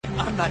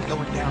not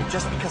going down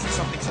just because of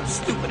something some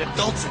stupid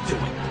adults are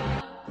doing.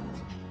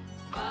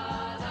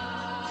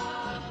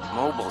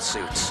 Mobile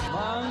suits.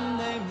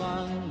 Monday,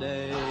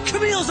 Monday.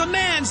 Camille's a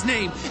man's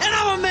name, and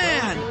I'm a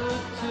man!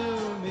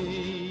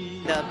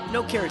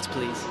 No carrots,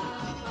 please.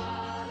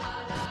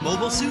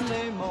 Mobile suit?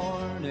 Monday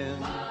morning,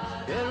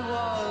 it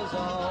was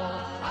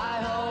all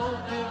I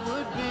hoped it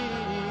would be.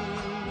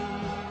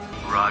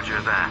 Roger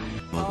that.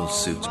 Mobile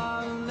suit.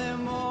 Monday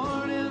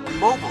morning,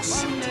 Mobile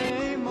suit.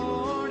 Monday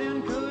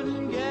morning,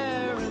 couldn't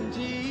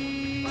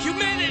guarantee.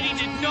 Humanity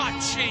did not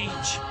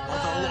change.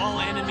 Although all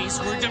enemies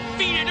were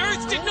defeated,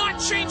 Earth did not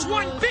change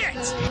one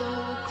bit!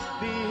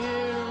 Be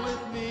here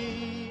with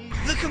me.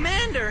 The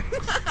commander!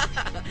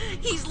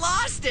 He's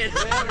lost it!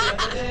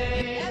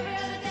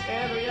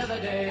 Every other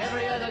day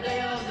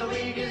of the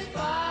week is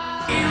fine.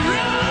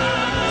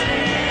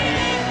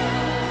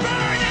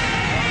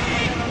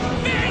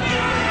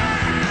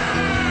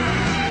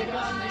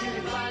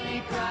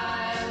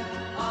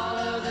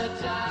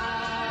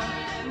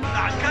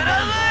 Not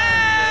gonna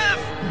live!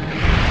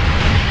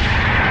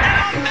 And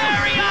I'll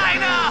marry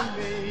Ina!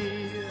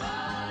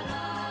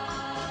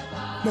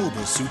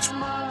 Mobile suits.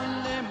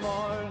 Monday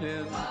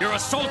morning. You're a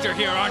soldier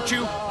here, aren't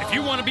you? If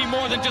you want to be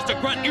more than just a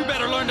grunt, you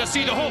better learn to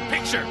see the whole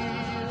picture.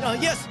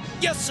 Yes,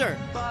 sir.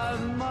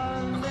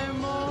 Monday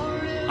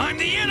morning. I'm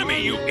the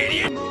enemy, you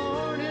idiot!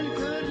 Morning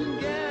couldn't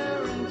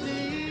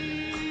guarantee.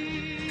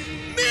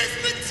 Miss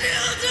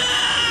Matilda!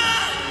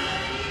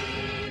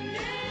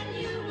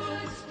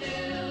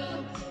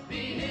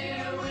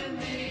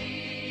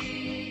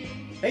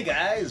 Hey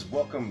guys,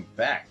 welcome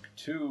back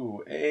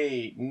to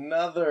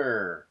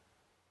another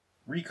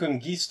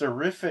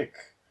Reconguista-rific,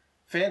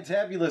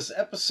 fantabulous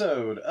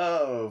episode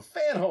of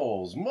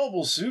Fanholes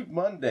Mobile Suit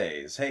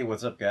Mondays. Hey,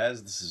 what's up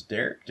guys? This is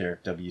Derek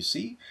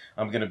WC.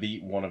 I'm going to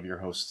be one of your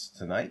hosts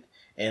tonight,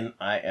 and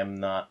I am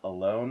not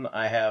alone.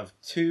 I have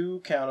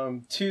two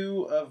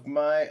of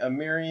my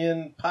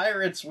Amirian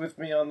pirates with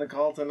me on the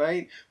call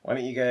tonight. Why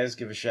don't you guys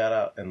give a shout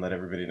out and let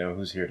everybody know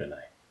who's here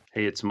tonight?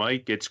 Hey, it's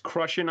Mike. It's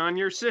crushing on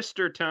your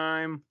sister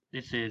time.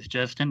 This is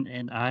Justin,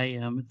 and I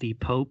am the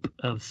Pope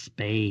of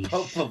Space.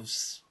 Pope of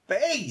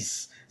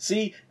Space.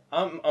 See,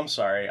 I'm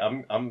sorry.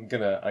 I'm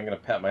gonna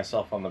pat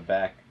myself on the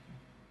back.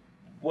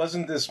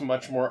 Wasn't this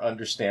much more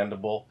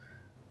understandable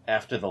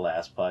after the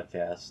last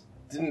podcast?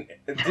 Didn't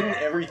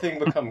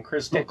everything become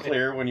crystal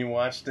clear when you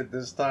watched it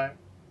this time?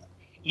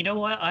 You know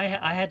what? I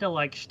had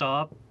to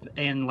stop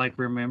and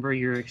remember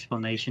your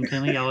explanation to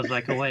me. I was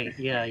like, oh wait,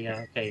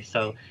 yeah, okay.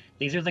 So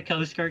these are the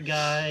Coast Guard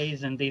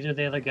guys, and these are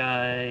the other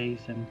guys,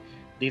 and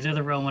these are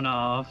the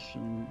Romanovs,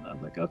 and I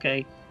was like,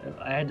 okay.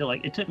 I had to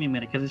it took me a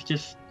minute because it's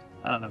just,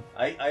 I don't know.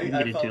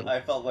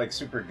 I felt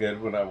super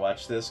good when I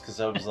watched this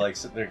because I was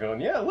sitting there going,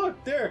 yeah,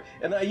 look there,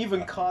 and I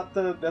even caught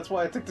that's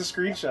why I took the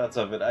screenshots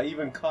of it. I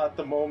even caught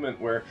the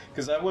moment where,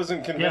 because I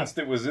wasn't convinced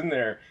it was in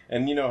there,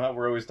 and you know how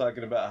we're always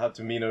talking about how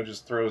Tamino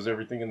just throws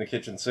everything in the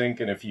kitchen sink,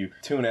 and if you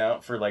tune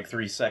out for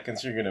 3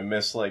 seconds, you're gonna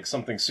miss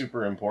something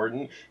super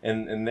important,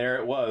 and there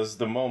it was,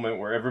 the moment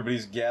where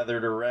everybody's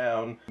gathered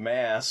around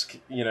Mask,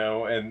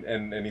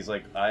 and he's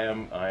like, I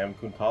am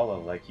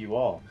Kuntala, like you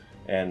all.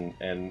 And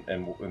then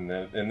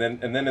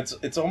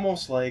it's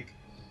almost like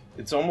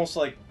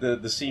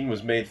the scene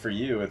was made for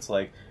you. It's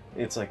like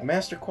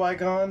Master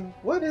Qui-Gon,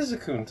 what is a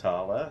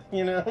Kuntala?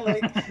 And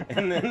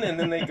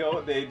then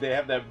they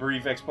have that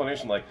brief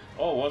explanation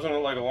oh, wasn't it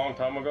a long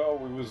time ago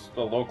we was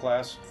a low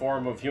class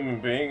form of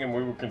human being and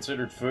we were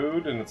considered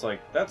food, and it's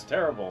that's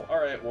terrible. All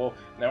right, well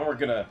now we're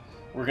gonna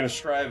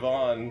strive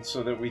on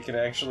so that we can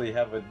actually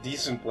have a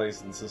decent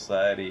place in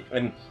society.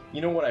 And you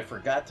know what I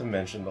forgot to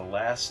mention the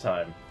last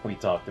time we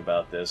talked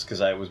about this,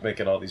 because I was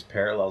making all these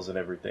parallels and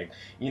everything.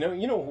 You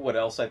know what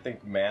else I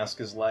think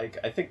Mask is like?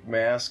 I think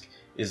Mask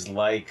is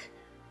like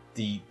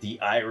the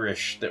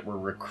Irish that were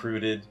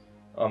recruited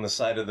on the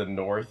side of the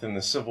North in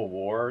the Civil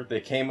War. They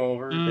came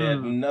over, they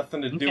had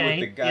nothing to do with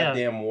the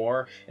goddamn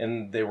war,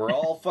 and they were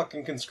all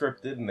fucking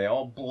conscripted, and they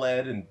all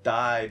bled and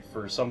died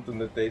for something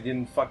that they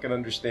didn't fucking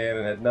understand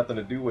and had nothing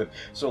to do with.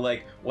 So,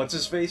 what's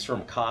his face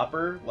from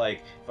Copper?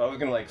 If I was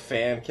gonna,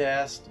 fan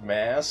cast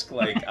Mask,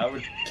 I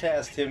would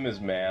cast him as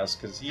Mask,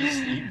 because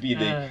he'd be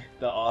the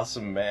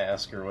awesome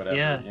Mask or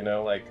whatever,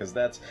 because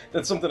that's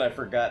something I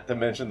forgot to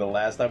mention the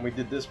last time we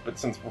did this, but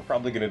since we're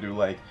probably gonna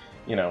do,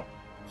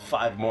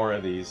 5 more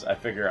of these, I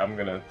figure I'm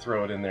gonna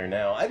throw it in there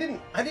now. I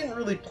didn't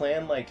really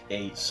plan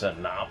a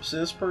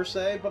synopsis per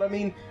se, but I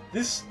mean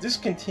this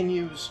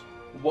continues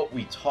what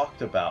we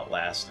talked about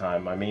last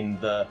time. I mean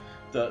the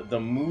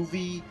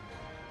movie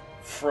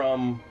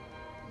from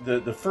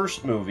the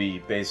first movie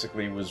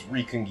basically was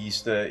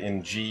Reconguista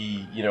in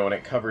G, and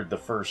it covered the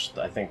first,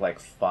 I think,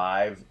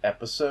 5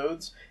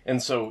 episodes.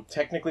 And so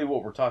technically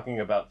what we're talking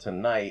about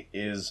tonight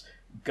is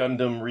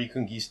Gundam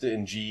Reconguista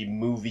in G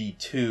Movie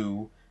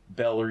 2,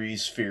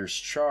 Bellry's Fierce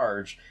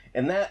Charge,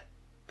 and that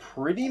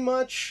pretty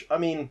much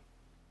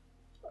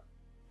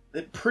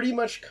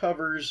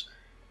covers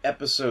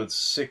episodes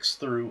 6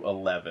 through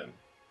 11.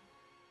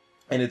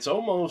 And it's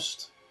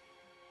almost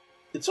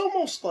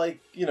like,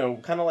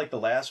 kind of like the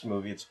last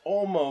movie, it's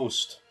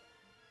almost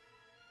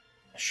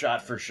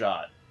shot for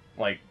shot,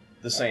 like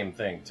the same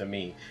thing to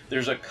me.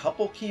 There's a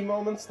couple key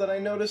moments that I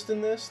noticed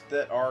in this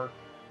that are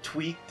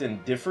tweaked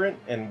and different,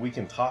 and we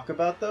can talk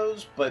about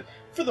those, but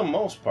for the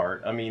most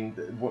part, I mean,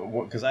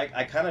 because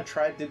I kind of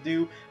tried to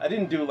do, I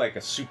didn't do like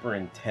a super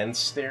intense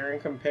stare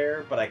and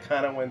compare, but I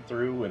kind of went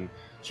through and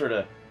sort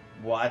of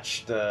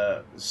watched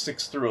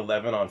 6 through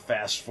 11 on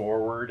fast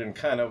forward, and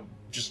kind of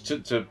just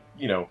to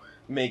you know,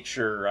 make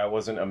sure I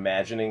wasn't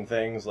imagining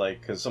things,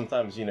 like, because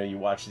sometimes, you know, you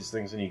watch these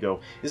things and you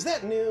go, is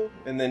that new?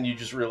 And then you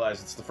just realize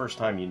it's the first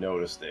time you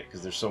noticed it,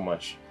 because there's so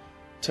much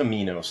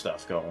Tamino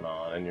stuff going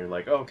on, and you're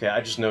like, okay,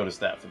 I just noticed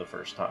that for the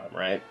first time,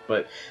 right?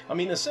 But, I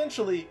mean,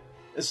 essentially,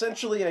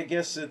 I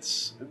guess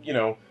it's, you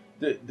know,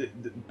 the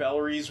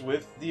Bellry's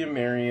with the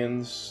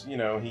Amerians, you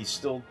know, he's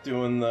still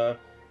doing the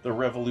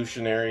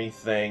revolutionary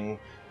thing,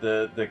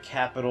 the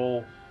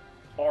capital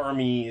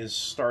army is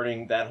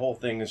starting, that whole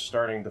thing is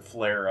starting to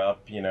flare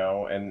up, you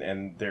know,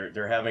 and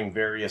they're having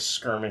various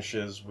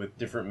skirmishes with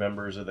different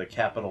members of the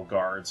Capitol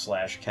Guard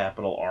 /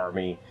 Capitol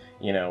Army,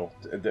 you know,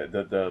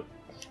 the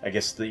I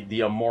guess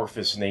the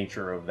amorphous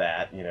nature of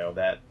that, you know,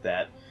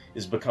 that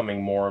is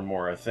becoming more and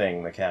more a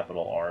thing, the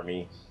Capitol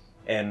Army.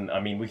 And, I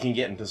mean, we can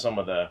get into some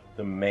of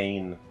the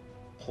main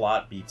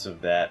plot beats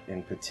of that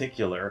in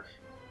particular,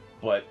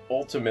 but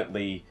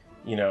ultimately,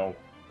 you know,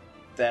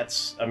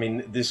 that's, I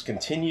mean, this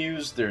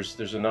continues.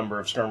 There's a number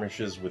of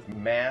skirmishes with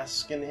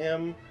Mask and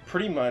him.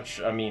 Pretty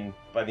much, I mean,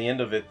 by the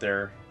end of it,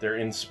 they're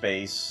in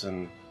space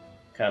and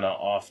kind of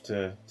off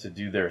to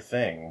do their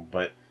thing.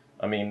 But,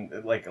 I mean,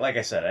 like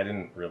I said, I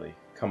didn't really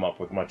come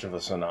up with much of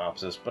a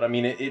synopsis, but I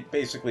mean, it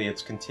basically,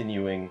 it's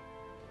continuing,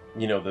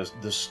 you know, the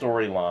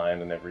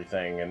storyline and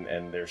everything,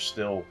 and there's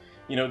still,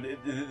 you know,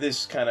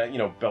 this kind of, you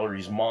know,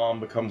 Bellry's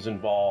mom becomes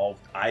involved,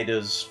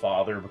 Ida's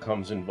father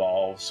becomes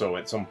involved, so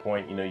at some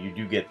point, you know, you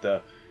do get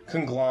the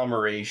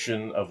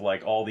conglomeration of,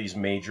 like, all these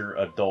major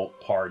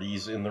adult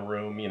parties in the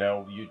room, you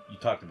know, you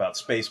talked about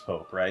Space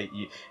Pope, right?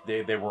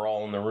 They were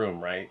all in the room,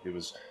 right? It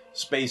was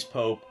Space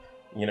Pope,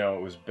 you know,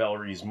 it was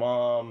Bellry's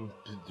mom,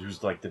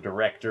 who's like the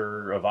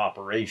director of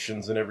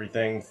operations and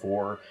everything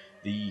for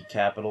the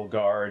Capitol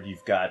Guard.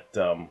 You've got,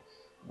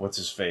 what's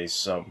his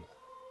face?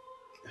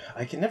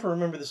 I can never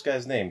remember this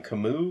guy's name.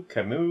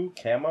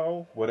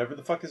 Camo, whatever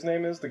the fuck his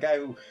name is. The guy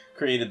who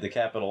created the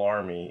Capitol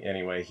Army.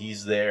 Anyway,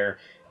 he's there.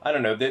 I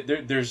don't know.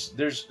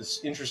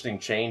 There's interesting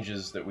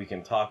changes that we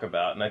can talk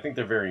about, and I think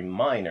they're very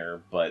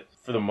minor, but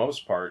for the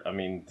most part, I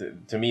mean,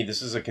 to me,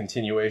 this is a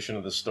continuation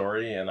of the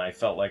story, and I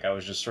felt like I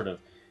was just sort of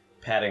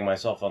patting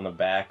myself on the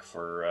back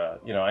for,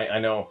 you know, I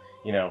know,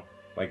 you know,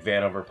 like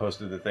Vanover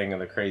posted the thing of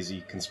the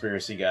crazy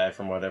conspiracy guy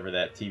from whatever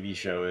that TV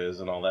show is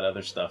and all that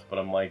other stuff, but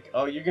I'm like,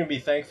 oh, you're gonna be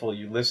thankful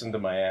you listened to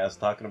my ass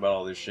talking about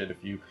all this shit if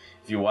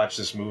you watch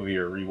this movie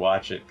or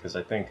rewatch it, because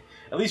I think,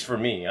 at least for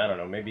me, I don't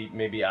know,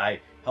 maybe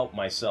I help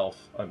myself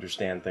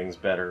understand things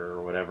better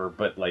or whatever,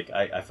 but like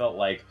I felt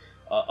like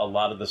a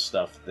lot of the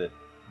stuff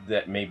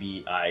that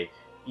maybe I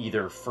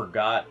either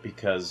forgot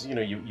because, you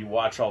know, you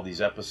watch all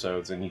these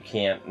episodes and you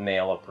can't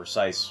nail a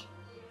precise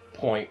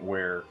point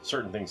where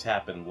certain things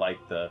happen, like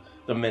the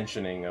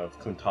mentioning of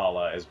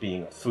Kuntala as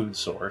being a food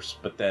source,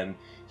 but then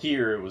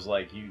here it was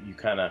like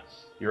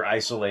you're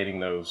isolating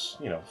those,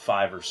 you know,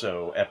 5 or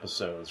so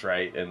episodes,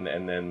 right? And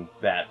then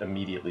that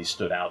immediately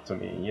stood out to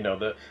me. You know,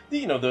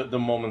 the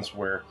moments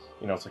where,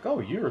 you know, it's like, oh,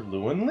 you're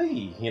Lewin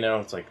Lee, you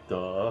know, it's like,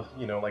 duh,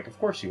 you know, like, of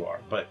course you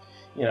are, but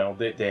you know,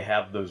 they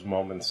have those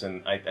moments,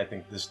 and I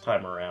think this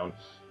time around,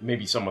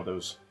 maybe some of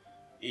those,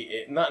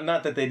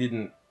 not that they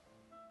didn't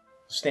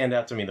stand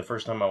out to me the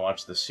first time I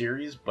watched the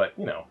series, but,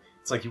 you know,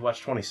 it's like you watch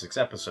 26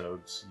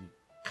 episodes, you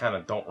kind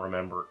of don't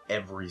remember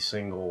every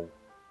single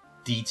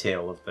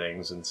detail of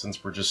things, and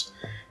since we're just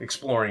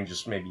exploring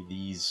just maybe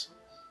these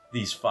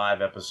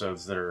 5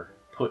 episodes that are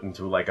put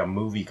into like a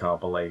movie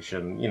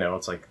compilation, you know,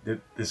 it's like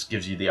this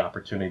gives you the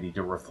opportunity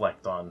to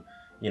reflect on,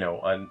 you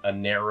know, a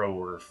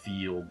narrower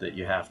field that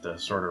you have to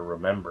sort of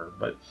remember.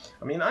 But,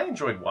 I mean, I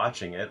enjoyed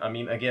watching it. I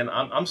mean, again,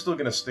 I'm still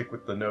going to stick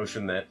with the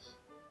notion that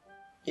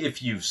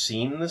if you've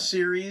seen the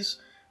series,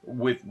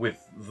 with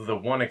the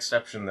one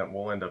exception that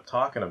we'll end up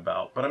talking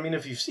about, but I mean,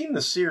 if you've seen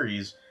the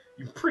series,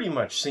 you've pretty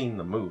much seen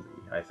the movie,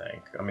 I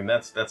think. I mean,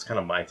 that's kind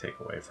of my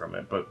takeaway from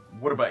it. But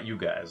what about you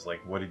guys?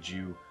 Like, what did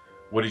you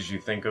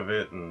think of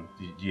it? And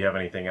do you have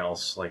anything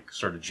else, like,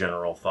 sort of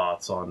general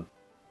thoughts on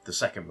the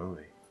second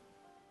movie?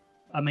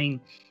 I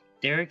mean,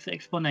 Derek's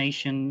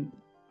explanation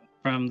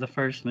from the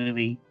first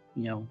movie,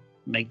 you know,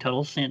 made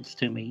total sense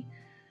to me.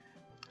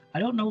 I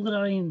don't know that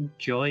I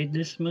enjoyed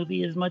this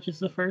movie as much as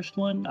the first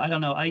one. I don't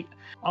know.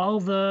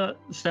 All the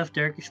stuff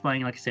Derek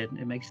explained, like I said,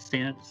 it makes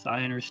sense.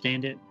 I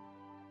understand it.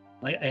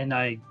 And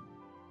I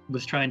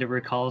was trying to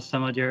recall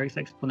some of Derek's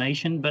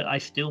explanation, but I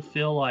still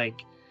feel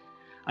like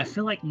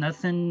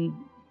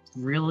nothing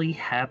really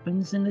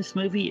happens in this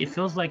movie. It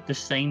feels like the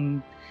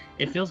same.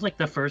 It feels like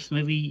the first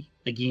movie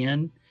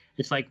again.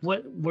 It's like,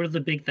 what are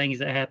the big things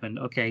that happen?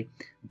 Okay,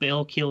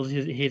 Bill kills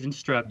his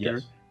instructor.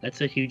 Yes.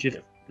 That's a huge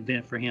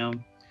event for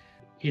him.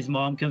 His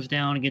mom comes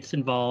down and gets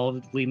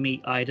involved. We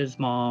meet Ida's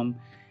mom.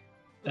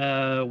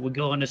 would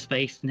go into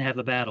space and have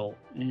a battle,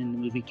 and the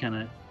movie kind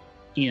of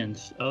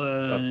ends.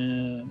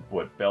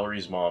 What,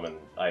 Bellery's mom and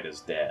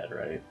Ida's dad,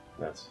 right?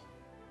 That's...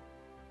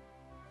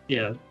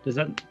 Yeah, does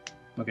that...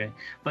 Okay.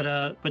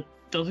 But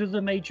those are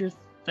the major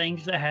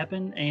things that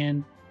happen,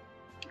 and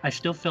I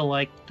still feel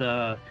like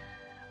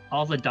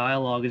all the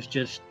dialogue is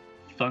just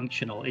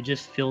functional. It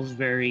just feels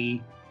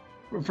very,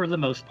 for the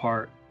most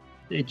part,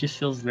 it just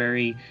feels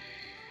very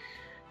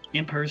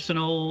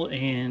impersonal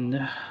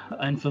and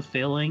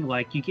unfulfilling.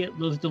 Like, you get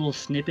those little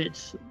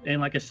snippets,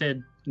 and like I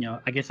said,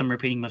 I guess I'm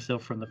repeating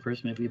myself from the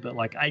first movie, but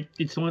like,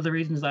 it's one of the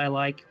reasons I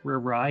like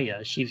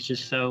Raya. She's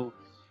just so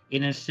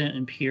innocent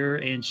and pure,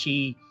 and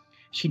she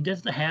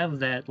doesn't have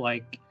that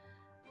like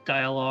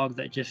dialogue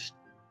that just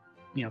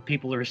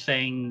people are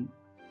saying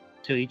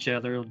to each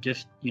other,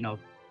 just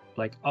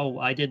like, oh,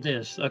 I did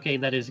this, okay,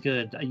 that is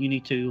good, you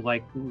need to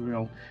like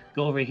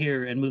go over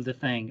here and move the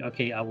thing,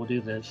 okay, I will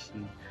do this,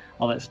 and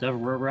all that stuff.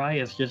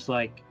 Raya is just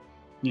like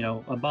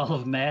a ball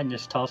of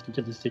madness tossed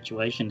into the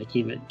situation to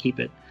keep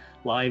it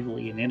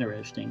lively and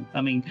interesting.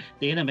 I mean,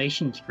 the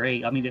animation's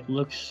great. I mean,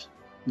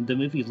 the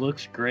movie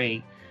looks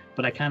great,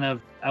 but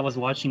I was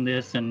watching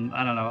this, and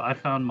I don't know, I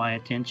found my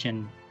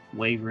attention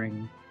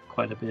wavering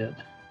quite a bit.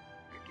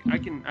 I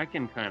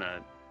can kind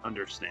of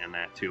understand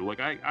that too. Like,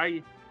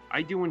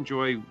 I do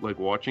enjoy like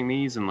watching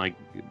these, and like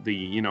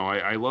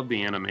I love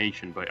the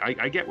animation, but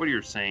I get what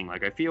you're saying.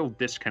 Like, I feel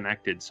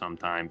disconnected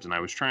sometimes, and I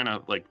was trying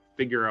to like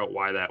figure out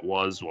why that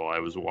was while I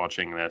was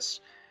watching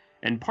this.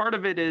 And part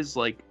of it is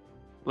like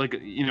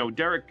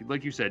Derek,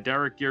 like you said,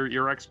 Derek,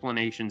 your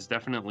explanations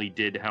definitely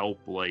did help,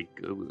 like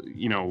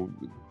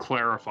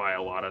clarify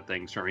a lot of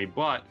things for me.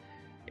 But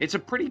it's a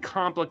pretty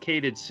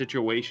complicated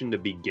situation to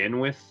begin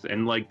with,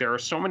 and like there are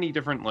so many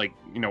different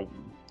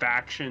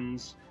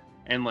factions,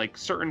 and like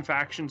certain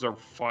factions are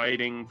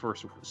fighting for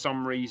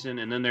some reason,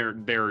 and then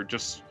they're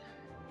just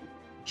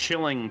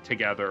chilling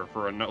together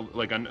for in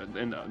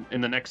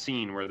the next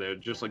scene where they're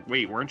just like,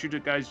 wait, weren't you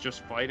guys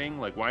just fighting?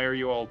 Like, why are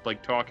you all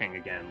like talking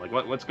again? Like,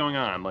 what's going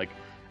on? Like,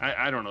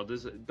 I don't know.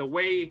 The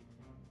way,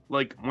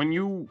 like, when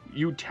you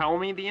tell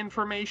me the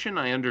information,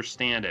 I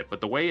understand it, but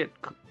the way it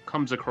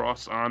comes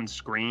across on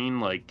screen,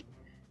 like,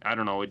 I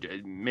don't know,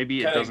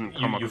 maybe it doesn't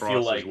come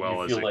across as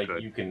well as it could. You feel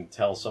like you can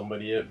tell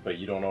somebody it, but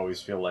you don't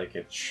always feel like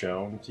it's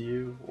shown to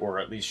you, or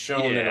at least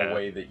shown in a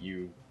way that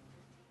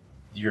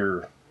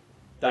you're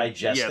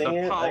digesting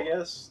it, I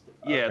guess.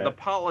 Yeah, okay. The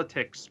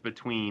politics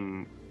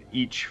between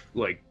each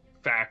like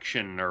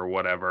faction or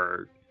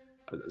whatever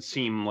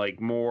seem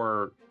like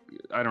more,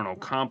 I don't know,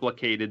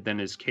 complicated than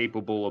is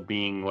capable of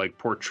being like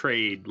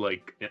portrayed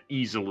like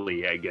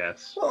easily, I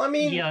guess. Well, I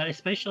mean, yeah,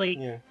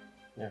 especially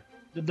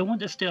the one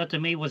that stood out to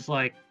me was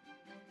like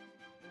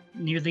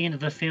near the end of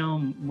the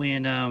film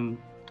when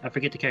I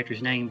forget the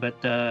character's name,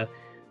 but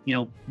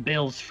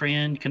Bell's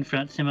friend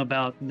confronts him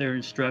about their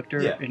instructor,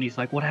 and he's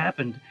like, "What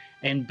happened?"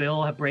 And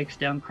Bell breaks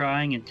down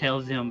crying and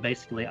tells him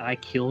basically, "I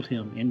killed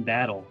him in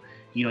battle.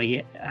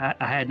 I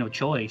had no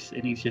choice,"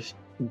 and he's just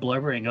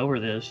blubbering over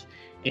this,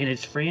 and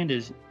his friend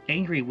is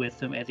angry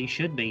with him, as he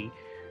should be.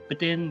 But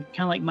then,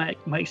 kind of like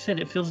Mike said,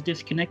 it feels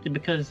disconnected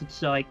because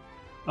it's like,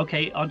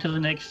 okay, on to the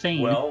next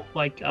scene. Well,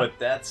 but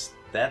that's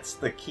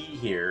the key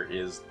here,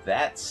 is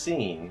that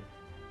scene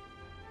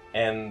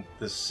and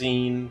the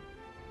scene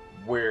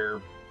where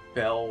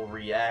Bell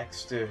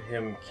reacts to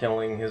him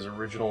killing his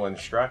original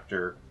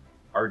instructor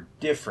are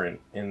different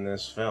in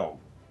this film.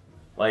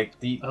 Like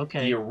the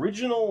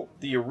original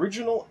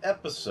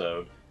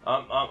episode.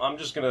 I'm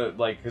just gonna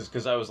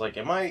because I was like,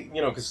 am I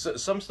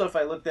because some stuff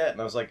I looked at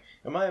and I was like,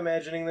 am I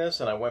imagining this?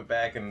 And I went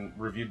back and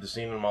reviewed the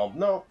scene and I'm all,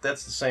 no,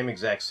 that's the same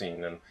exact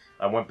scene. And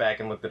I went back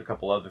and looked at a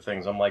couple other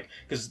things. I'm like,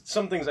 because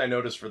some things I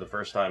noticed for the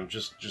first time,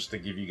 just to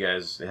give you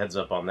guys a heads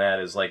up on that,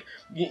 is like,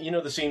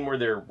 the scene where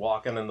they're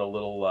walking in the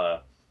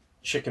little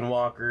chicken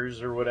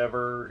walkers or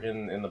whatever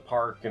in the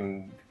park,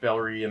 and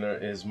Valerie and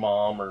his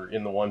mom are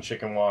in the one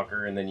chicken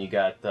walker, and then you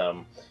got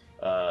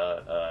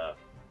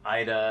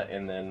Ida,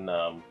 and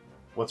then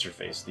what's her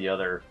face, the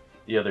other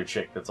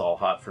chick that's all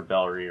hot for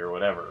Valerie or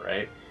whatever,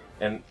 right?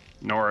 And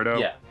Naruto.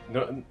 Yeah,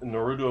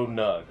 Naruto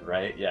Nug,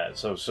 right? Yeah.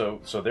 So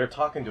they're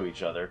talking to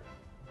each other,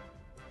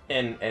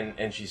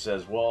 and she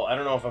says, "Well, I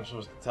don't know if I'm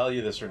supposed to tell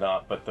you this or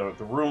not, but the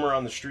rumor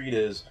on the street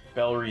is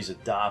Valerie's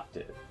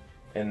adopted."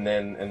 And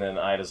then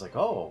Ida's like,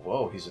 "Oh,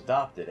 whoa, he's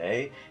adopted,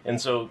 eh?" And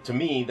so to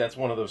me, that's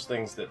one of those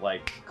things that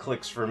like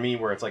clicks for me,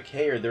 where it's like,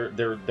 hey, or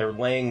they're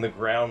laying the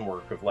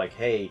groundwork of like,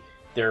 hey,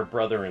 they're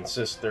brother and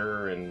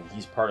sister, and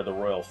he's part of the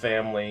royal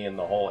family, and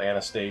the whole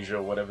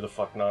Anastasia, whatever the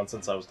fuck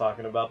nonsense I was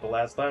talking about the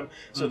last time.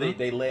 So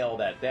they lay all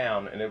that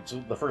down, and it was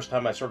the first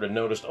time I sort of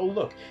noticed, oh,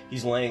 look,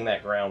 he's laying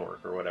that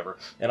groundwork or whatever.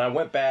 And I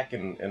went back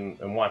and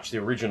watched the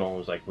original, and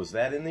was like, was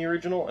that in the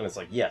original? And it's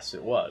like, yes,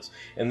 it was.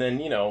 And then,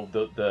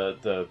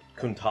 the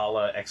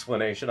Kuntala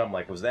explanation, I'm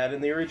like, was that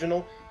in the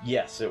original?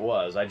 Yes, it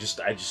was. I just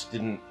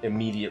didn't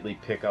immediately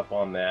pick up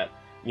on that,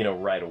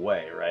 right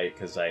away, right?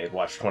 Because I had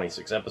watched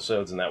 26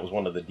 episodes, and that was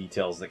one of the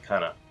details that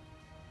kind of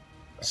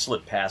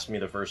slipped past me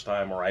the first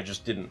time, or I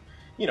just didn't,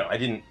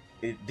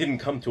 it didn't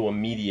come to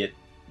immediate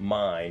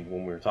mind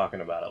when we were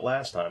talking about it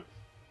last time.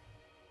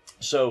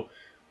 So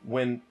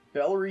when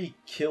Bellary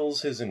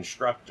kills his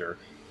instructor,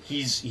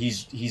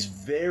 he's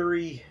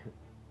very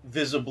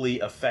visibly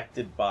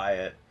affected by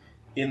it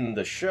in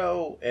the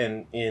show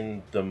and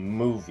in the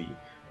movie.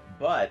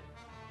 But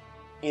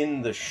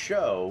in the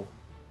show,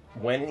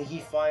 when he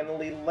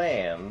finally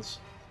lands,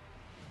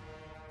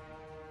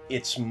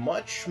 it's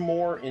much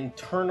more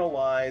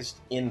internalized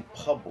in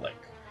public.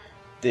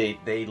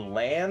 They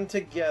land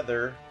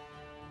together.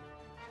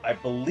 I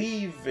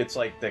believe it's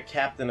like the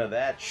captain of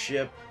that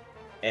ship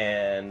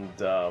and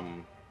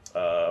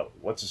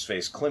what's his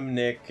face,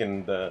 Klimnik,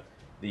 and the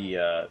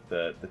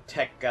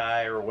tech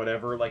guy or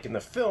whatever. Like in the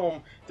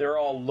film, they're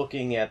all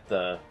looking at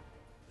the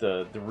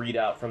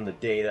readout from the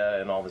data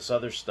and all this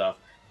other stuff.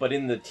 But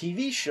in the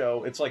TV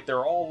show, it's like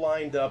they're all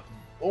lined up,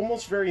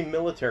 almost very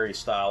military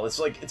style. It's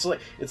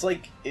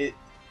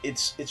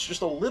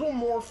just a little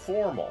more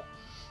formal,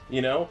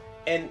 you know.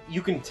 And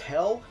you can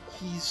tell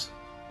he's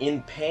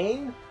in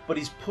pain, but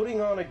he's putting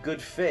on a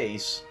good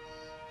face,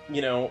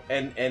 you know.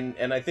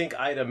 And I think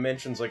Ida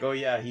mentions like, oh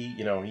yeah,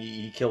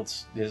 he killed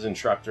his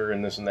instructor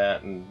and this and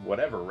that and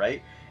whatever,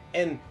 right?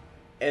 And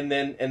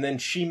then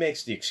she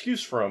makes the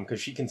excuse for him because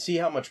she can see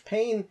how much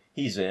pain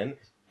he's in.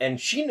 And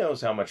she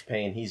knows how much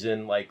pain he's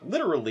in, like,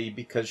 literally,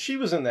 because she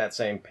was in that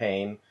same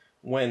pain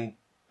when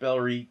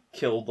Bellary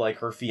killed, like,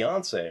 her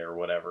fiancé or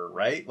whatever,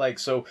 right? Like,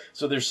 so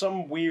there's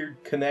some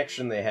weird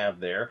connection they have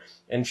there.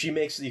 And she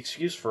makes the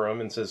excuse for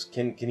him and says,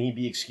 can he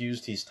be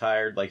excused? He's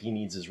tired, like, he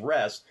needs his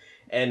rest.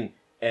 And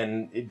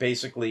it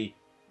basically,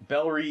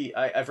 Bellary,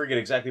 I forget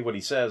exactly what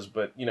he says,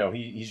 but, you know,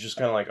 he's just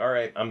kind of like, all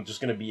right, I'm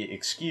just going to be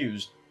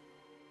excused.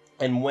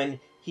 And when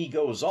he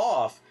goes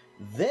off,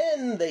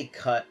 then they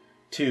cut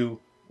to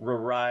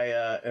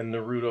Raraya and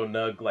Naruto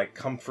Nug, like,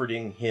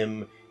 comforting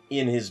him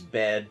in his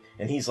bed,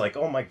 and he's like,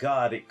 oh my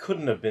god, it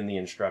couldn't have been the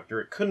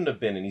instructor, it couldn't have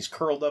been, and he's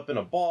curled up in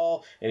a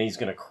ball, and he's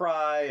gonna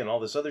cry, and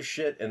all this other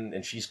shit,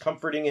 and she's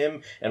comforting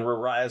him, and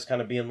Raraya's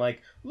kind of being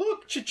like,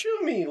 look,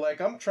 Chichumi, like,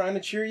 I'm trying to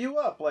cheer you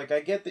up, like, I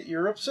get that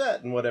you're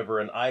upset, and whatever,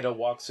 and Ida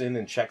walks in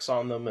and checks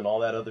on them, and all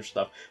that other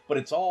stuff, but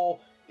it's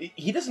all,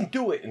 he doesn't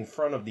do it in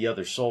front of the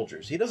other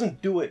soldiers, he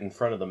doesn't do it in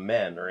front of the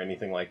men, or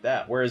anything like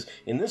that, whereas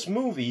in this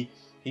movie,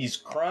 he's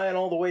crying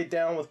all the way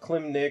down with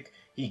Klimnik.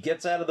 He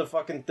gets out of the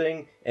fucking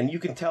thing, and you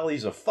can tell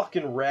he's a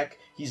fucking wreck.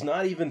 He's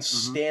not even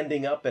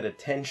standing up at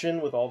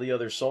attention with all the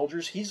other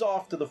soldiers. He's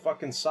off to the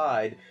fucking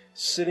side,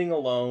 sitting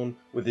alone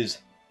with his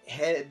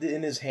head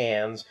in his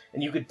hands,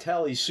 and you could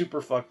tell he's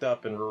super fucked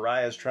up, and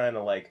Raraya's trying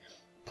to, like,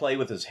 play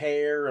with his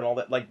hair and all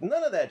that. Like,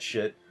 none of that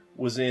shit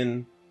was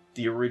in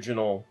the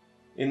original,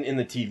 in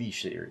the TV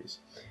series.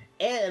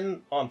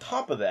 And on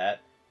top of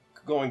that,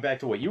 going back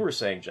to what you were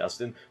saying,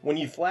 Justin, when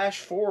you flash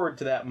forward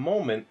to that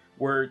moment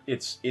where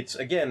it's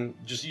again,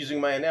 just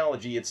using my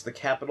analogy, it's the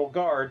Capitol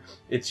Guard,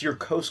 it's your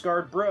Coast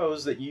Guard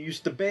bros that you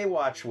used to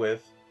Baywatch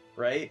with,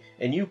 right?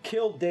 And you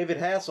killed David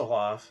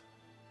Hasselhoff,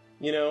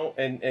 you know,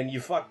 and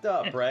you fucked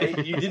up, right?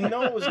 You didn't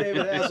know it was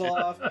David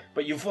Hasselhoff,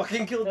 but you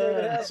fucking killed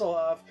David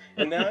Hasselhoff,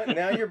 and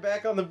now you're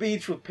back on the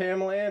beach with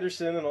Pamela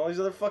Anderson and all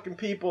these other fucking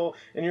people,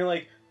 and you're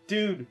like,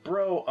 dude,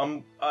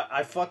 bro,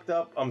 I fucked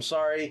up. I'm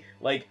sorry.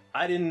 Like,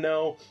 I didn't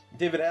know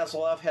David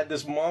Hasselhoff had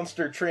this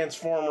monster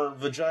transformer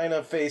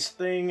vagina face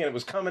thing, and it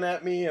was coming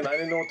at me, and I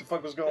didn't know what the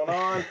fuck was going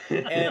on.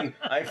 And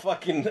I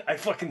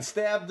fucking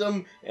stabbed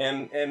him,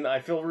 and I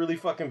feel really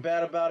fucking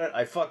bad about it.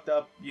 I fucked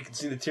up. You can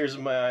see the tears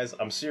in my eyes.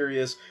 I'm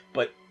serious.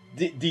 But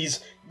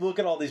these, look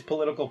at all these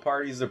political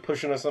parties. They're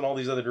pushing us in all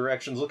these other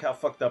directions. Look how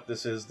fucked up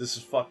this is. This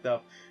is fucked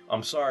up.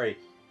 I'm sorry.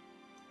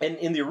 And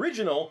in the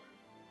original,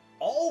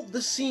 all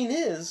the scene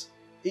is,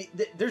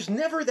 there's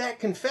never that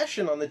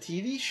confession on the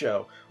TV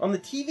show. On the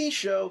TV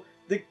show,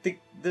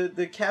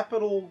 the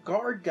Capitol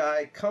Guard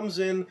guy comes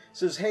in,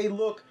 says, hey,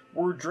 look,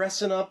 we're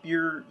dressing up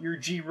your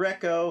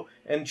G-Reco,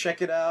 and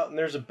check it out, and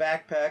there's a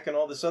backpack and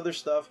all this other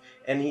stuff,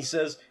 and he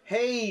says,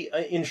 hey,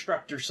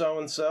 instructor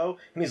so-and-so,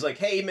 and he's like,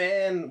 hey,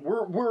 man,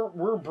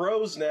 we're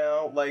bros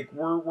now, like,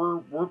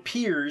 we're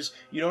peers,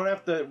 you don't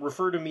have to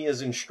refer to me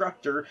as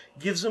instructor,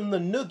 gives him the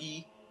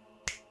noogie.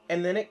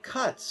 And then it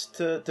cuts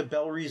to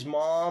Bellary's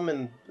mom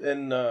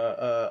and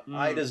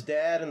Ida's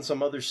dad and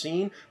some other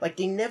scene. Like,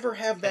 they never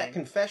have that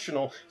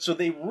confessional. So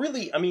they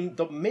really, I mean,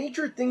 the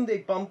major thing they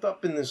bumped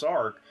up in this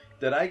arc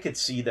that I could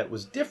see that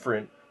was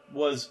different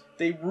was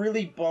they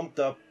really bumped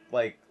up,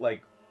 like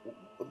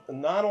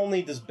not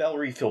only does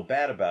Bellary feel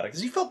bad about it,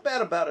 because he felt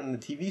bad about it in the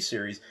TV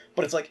series,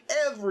 but it's like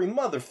every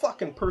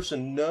motherfucking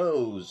person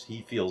knows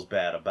he feels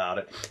bad about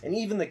it. And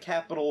even the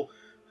Capitol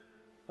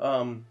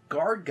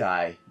Guard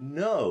guy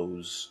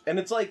knows, and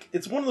it's like,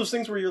 it's one of those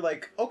things where you're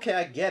like, okay,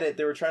 I get it.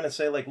 They were trying to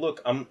say, like,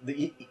 look,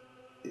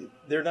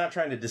 they're not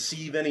trying to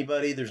deceive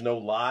anybody. There's no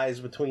lies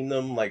between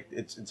them. Like,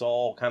 it's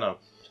all kind of,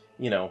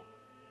 you know,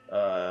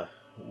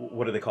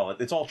 what do they call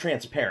it? It's all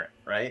transparent,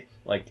 right?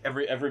 Like,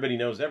 everybody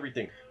knows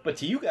everything. But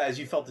to you guys,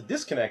 you felt a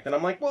disconnect, and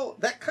I'm like, well,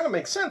 that kind of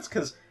makes sense,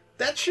 because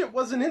that shit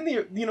wasn't in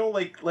the, you know,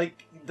 like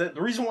the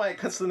reason why it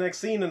cuts to the next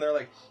scene, and they're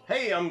like,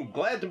 hey, I'm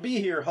glad to be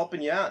here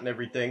helping you out and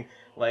everything.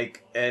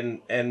 Like,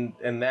 and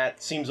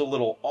that seems a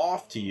little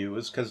off to you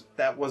is because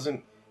that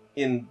wasn't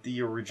in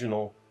the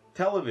original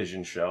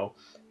television show.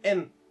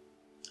 And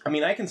I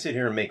mean, I can sit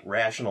here and make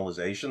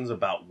rationalizations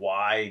about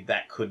why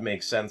that could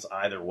make sense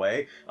either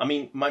way. I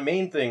mean, my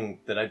main thing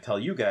that I'd tell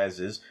you guys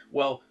is,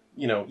 well,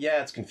 you know,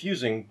 yeah, it's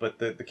confusing, but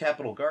the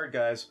Capitol Guard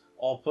guys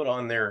all put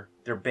on their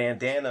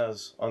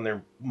bandanas on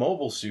their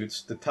mobile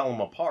suits to tell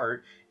them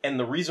apart. And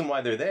the reason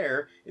why they're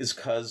there is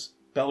because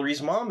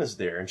Bellry's mom is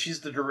there, and she's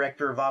the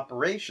director of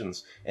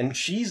operations, and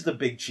she's the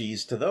big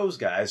cheese to those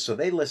guys, so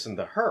they listen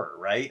to her,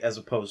 right? As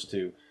opposed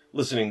to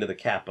listening to the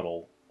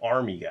Capitol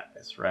Army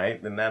guys,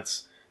 right? And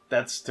that's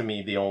to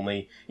me the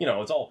only, you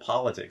know, it's all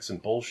politics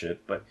and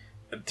bullshit, but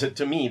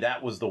to me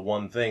that was the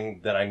one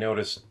thing that I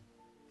noticed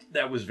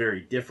that was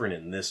very different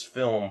in this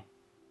film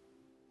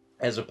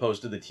as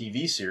opposed to the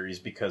TV series,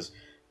 because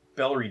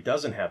Bellry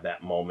doesn't have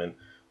that moment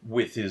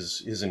with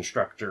his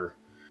instructor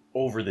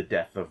over the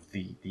death of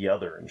the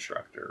other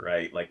instructor,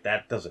 right? Like,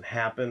 that doesn't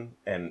happen,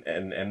 and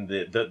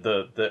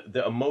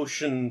the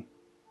emotion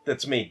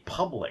that's made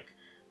public,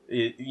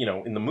 you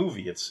know, in the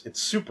movie, it's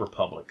super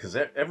public, because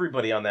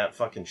everybody on that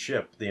fucking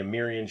ship, the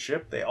Amirian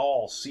ship, they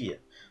all see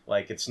it.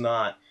 Like, it's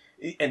not,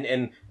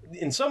 and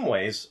in some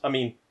ways, I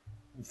mean,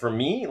 for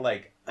me,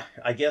 like,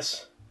 I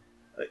guess,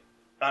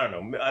 I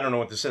don't know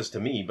what this says to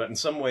me, but in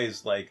some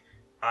ways, like,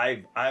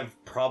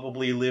 I've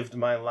probably lived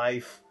my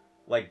life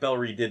like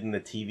Bellry did in the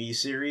TV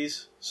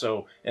series.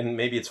 So, and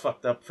maybe it's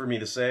fucked up for me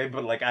to say,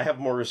 but like, I have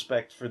more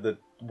respect for the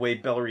way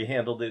Bellry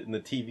handled it in the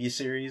TV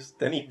series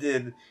than he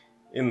did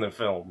in the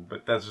film,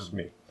 but that's just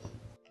me. I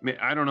mean,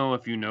 I don't know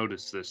if you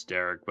noticed this,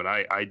 Derek, but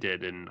I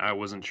did, and I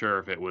wasn't sure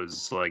if it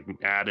was like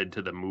added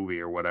to the movie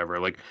or whatever.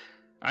 Like,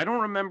 I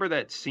don't remember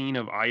that scene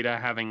of Ida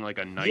having like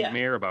a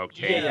nightmare about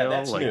Cahill. Yeah,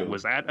 that's like, new.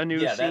 Was that a new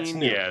scene? That's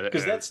new. Yeah,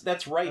 because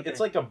that's right. Okay. It's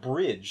like a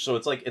bridge, so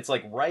it's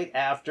like right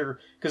after,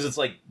 because it's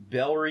like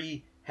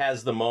Bellry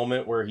has the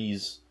moment where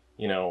he's,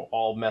 you know,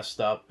 all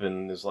messed up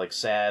and is like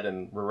sad,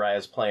 and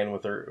Mariah's playing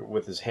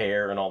with his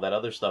hair and all that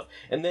other stuff.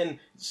 And then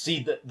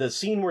see the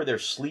scene where they're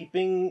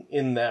sleeping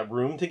in that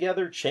room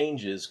together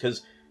changes,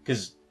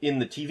 because in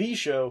the TV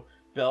show,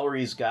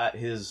 Bellry's got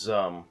his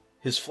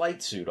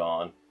flight suit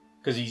on,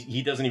 because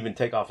he doesn't even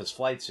take off his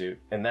flight suit,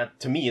 and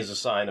that to me is a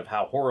sign of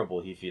how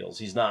horrible he feels.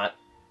 He's not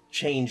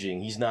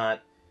changing. He's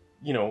not,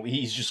 you know,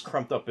 he's just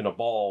crumped up in a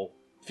ball,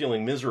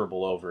 feeling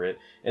miserable over it.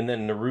 And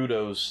then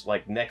Naruto's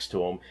like next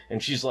to him,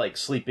 and she's like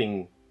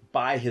sleeping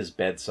by his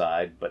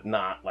bedside, but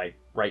not like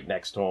right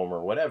next to him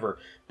or whatever.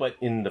 But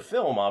in the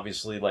film,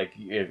 obviously, like,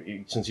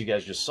 since you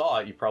guys just saw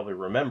it, you probably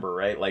remember,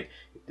 right? Like,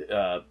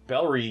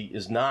 Bellry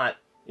is not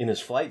in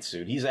his flight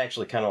suit. He's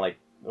actually kind of like,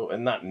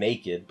 not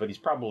naked, but he's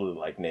probably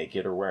like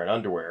naked or wearing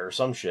underwear or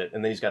some shit.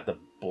 And then he's got the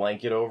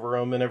blanket over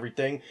him and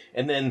everything.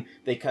 And then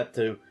they cut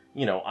to,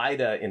 you know,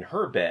 Ida in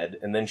her bed,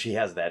 and then she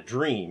has that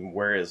dream,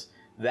 whereas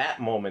that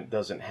moment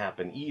doesn't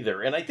happen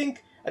either. And I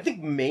think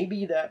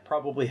maybe that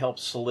probably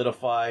helps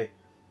solidify,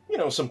 you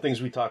know, some things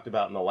we talked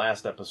about in the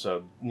last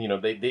episode. You know,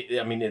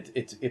 I mean,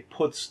 it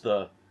puts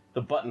the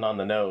button on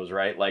the nose,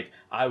 right? Like,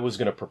 I was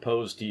going to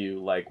propose to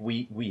you, like,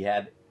 we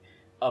had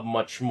a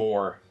much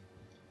more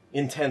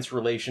intense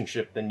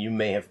relationship than you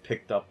may have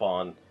picked up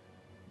on,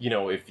 you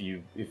know, if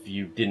you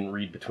didn't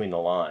read between the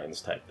lines,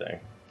 type thing.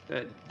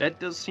 That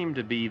does seem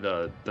to be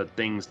the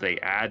things they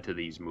add to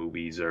these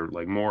movies, are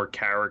like more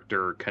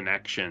character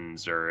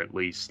connections, or at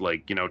least,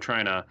 like, you know,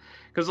 trying to,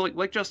 because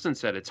like Justin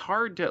said, it's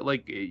hard to,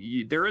 like,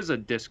 there is a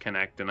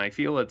disconnect, and I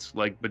feel it's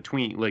like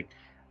between, like,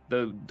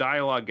 the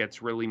dialogue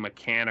gets really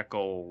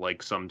mechanical,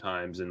 like,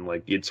 sometimes, and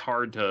like it's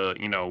hard to,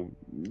 you know,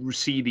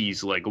 see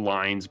these like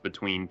lines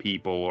between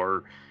people,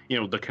 or, you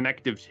know, the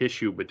connective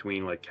tissue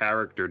between like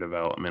character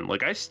development.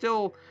 Like, I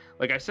still,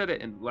 like I said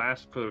it in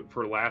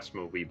for last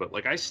movie, but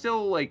like I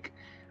still, like,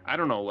 I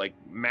don't know, like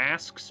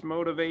Mask's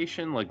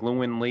motivation, like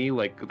Llewyn Lee,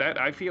 like that,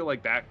 I feel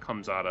like that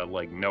comes out of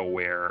like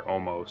nowhere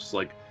almost.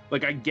 Like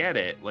I get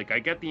it, like I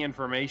get the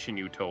information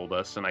you told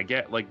us, and I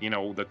get, like, you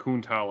know, the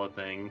Kuntala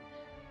thing,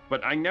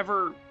 but I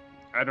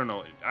don't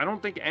know. I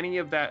don't think any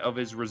of that, of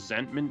his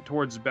resentment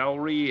towards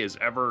Bellry, is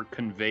ever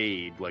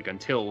conveyed, like,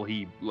 until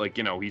he, like,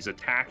 you know, he's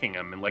attacking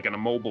him in, like, in a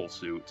mobile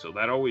suit. So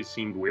that always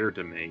seemed weird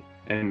to me.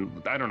 And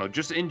I don't know,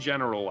 just in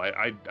general,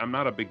 I'm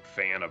not a big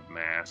fan of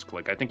Mask.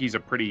 Like, I think he's a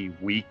pretty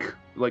weak,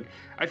 like,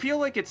 I feel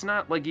like it's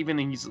not, like,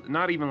 he's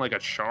not even, like, a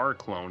Char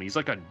clone. He's,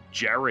 like, a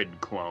Jared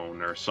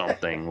clone or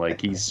something.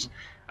 Like, he's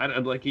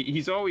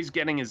always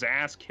getting his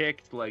ass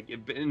kicked, like,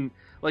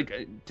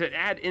 to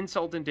add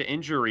insult into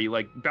injury,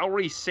 like,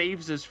 Bellry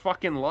saves his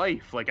fucking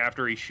life, like,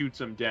 after he shoots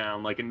him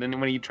down, like, and then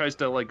when he tries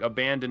to, like,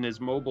 abandon his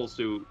mobile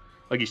suit,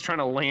 like, he's trying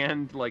to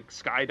land, like,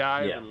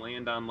 skydive and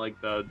land on, like,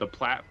 the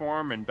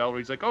platform, and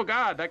Bellry's like, oh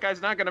god, that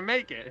guy's not gonna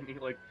make it, and he,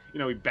 like, you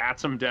know, he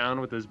bats him down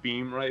with his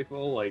beam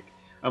rifle. Like,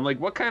 I'm like,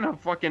 what kind of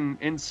fucking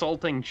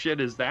insulting shit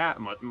is that?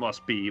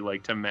 Must be,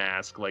 like, to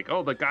Mask, like,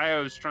 oh, the guy I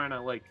was trying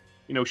to, like,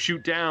 you know,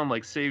 shoot down,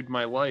 like, saved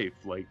my life,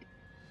 like.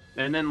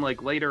 And then,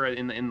 like, later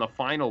in the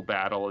final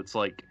battle, it's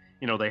like,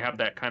 you know, they have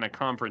that kind of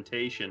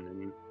confrontation,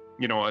 and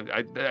you know,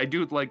 I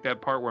do like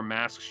that part where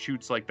Mask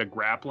shoots like the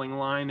grappling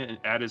line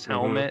at his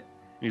helmet.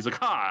 And he's like,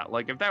 ha,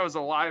 like if that was a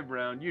live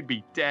round, you'd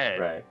be dead.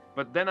 Right.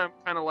 But then I'm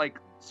kind of like,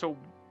 so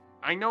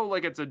I know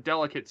like it's a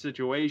delicate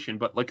situation,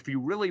 but like if you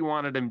really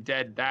wanted him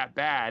dead that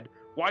bad,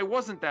 why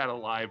wasn't that a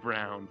live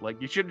round? Like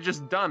you should have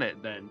just done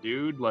it then,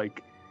 dude.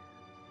 Like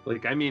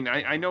I mean,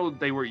 I know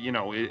they were, you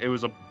know, it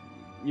was a,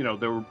 you know,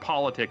 there were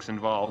politics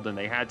involved, and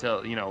they had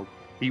to, you know,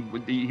 he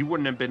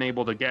wouldn't have been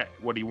able to get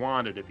what he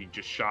wanted if he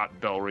just shot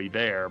Bellry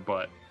there,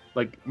 but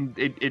like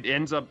it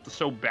ends up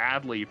so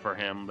badly for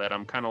him that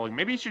I'm kind of like,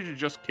 maybe he should have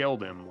just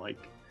killed him. Like,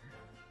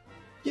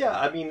 yeah,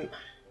 I mean,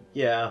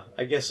 yeah,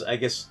 I guess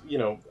you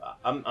know,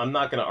 I'm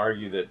not going to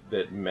argue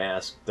that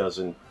Mask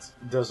doesn't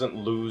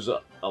lose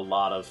a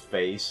lot of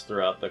face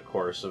throughout the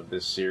course of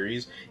this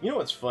series. You know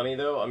what's funny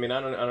though? I mean, I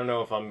don't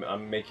know if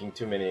I'm making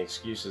too many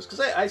excuses, because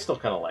I still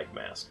kind of like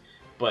Mask,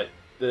 but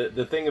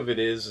the thing of it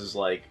is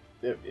like,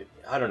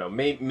 I don't know,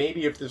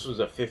 maybe if this was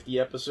a 50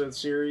 episode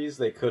series,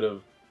 they could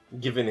have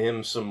given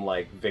him some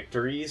like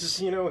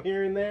victories, you know,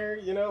 here and there,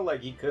 you know,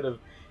 like he could have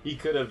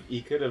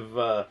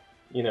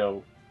you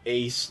know,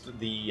 aced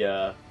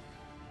the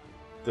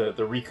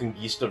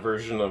Reconguista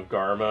version of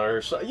Garma,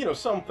 or so, you know,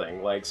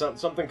 something like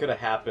something could have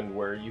happened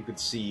where you could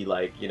see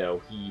like, you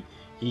know, he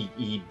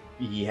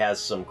has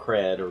some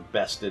cred or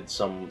bested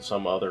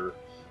some other,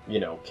 you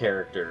know,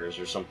 characters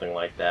or something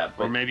like that.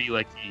 But, or maybe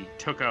like he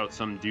took out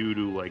some dude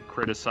who like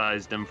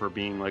criticized him for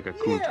being like a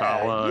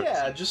Kuntala.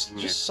 Yeah, just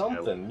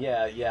something.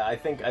 Yeah. I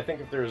think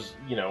if there's,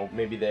 you know,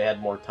 maybe they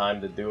had more time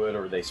to do it,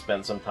 or they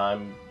spent some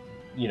time,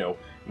 you know,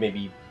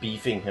 maybe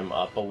beefing him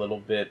up a little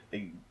bit,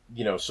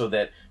 you know, so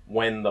that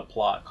when the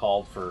plot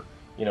called for,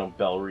 you know,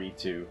 Bellry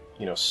to,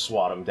 you know,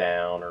 swat him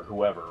down or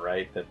whoever,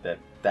 right,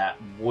 that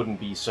wouldn't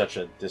be such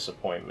a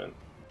disappointment.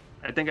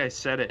 I think I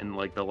said it in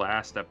like the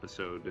last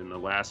episode in the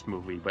last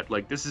movie, but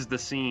like this is the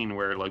scene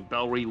where like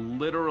Bellry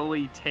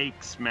literally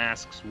takes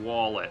Mask's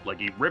wallet, like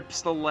he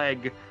rips the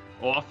leg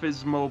off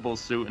his mobile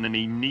suit and then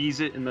he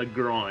knees it in the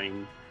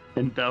groin,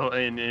 and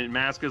and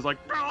Mask is like,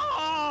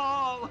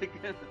 oh!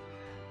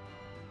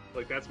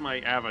 like that's my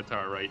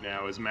avatar right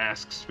now, is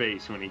Mask's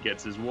face when he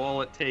gets his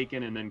wallet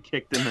taken and then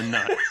kicked in the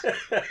nuts.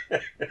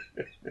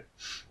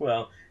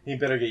 Well, he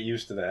better get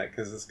used to that,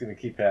 because it's going to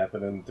keep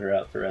happening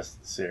throughout the rest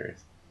of the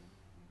series.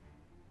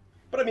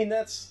 But I mean,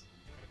 that's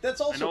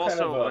also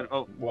kind of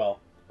a, well,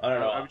 I don't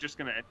know. I was just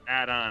gonna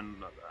add on.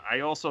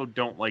 I also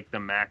don't like the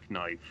Mac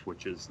knife,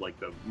 which is like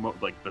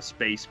the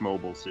space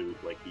mobile suit,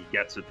 like he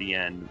gets at the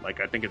end. Like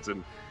I think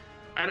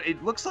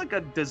it looks like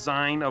a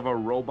design of a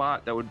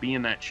robot that would be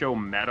in that show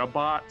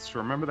Metabots.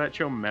 Remember that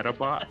show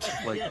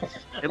Metabots? Like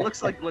it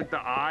looks like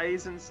the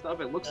eyes and stuff.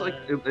 It looks like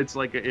it's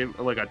like a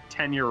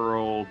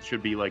 10-year-old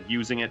should be like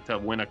using it to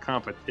win a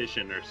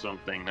competition or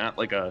something, not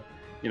like a,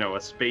 you know,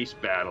 a space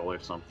battle or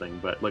something.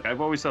 But like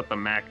I've always thought the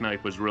Mac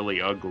knife was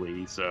really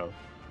ugly, so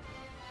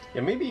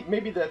yeah,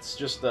 maybe that's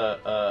just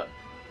a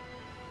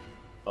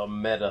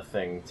meta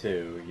thing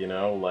too, you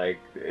know, like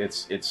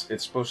it's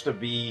supposed to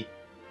be,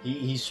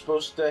 he's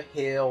supposed to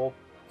hail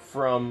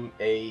from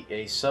a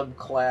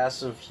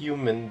subclass of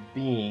human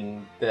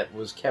being that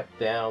was kept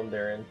down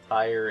their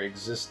entire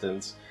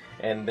existence,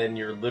 and then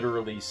you're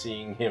literally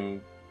seeing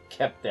him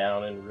kept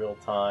down in real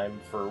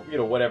time for, you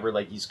know, whatever,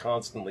 like he's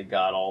constantly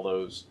got all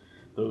those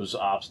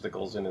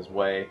obstacles in his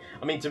way.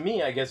 I mean, to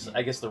me, I guess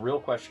the real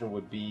question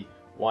would be,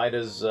 why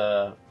does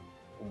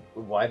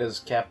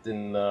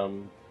Captain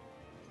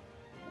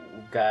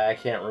guy, I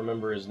can't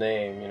remember his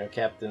name, you know,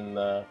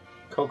 Captain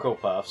Cocoa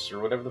Puffs or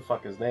whatever the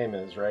fuck his name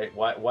is, right?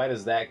 Why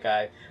does that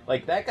guy,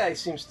 like, that guy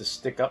seems to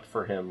stick up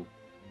for him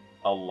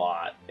a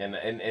lot, and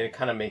it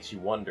kind of makes you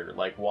wonder,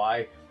 like,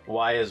 why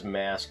is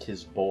Mask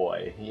his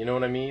boy? You know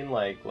what I mean?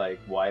 Like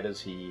why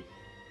does he,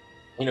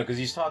 you know, because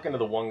he's talking to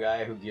the one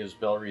guy who gives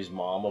Bellry's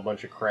mom a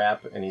bunch of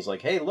crap, and he's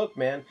like, hey, look,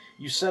 man,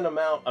 you sent him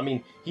out. I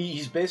mean,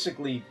 he's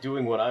basically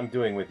doing what I'm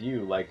doing with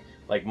you. Like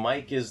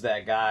Mike is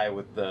that guy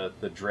with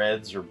the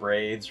dreads or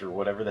braids or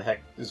whatever the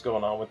heck is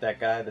going on with that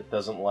guy that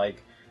doesn't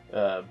like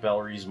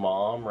Bellry's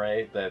mom,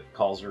 right? That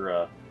calls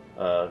her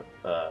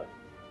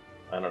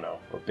I don't know,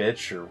 a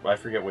bitch, or I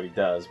forget what he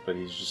does, but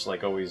he's just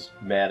like always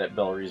mad at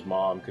Bellry's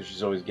mom because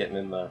she's always getting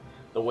in the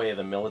way of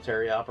the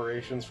military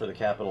operations for the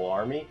Capital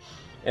Army.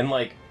 And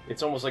like,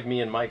 it's almost like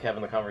me and Mike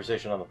having the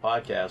conversation on the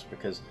podcast,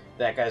 because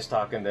that guy's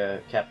talking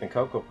to Captain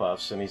Cocoa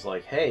Puffs, and he's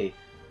like, hey,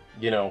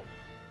 you know,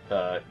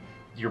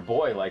 your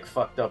boy like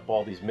fucked up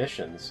all these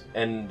missions.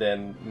 And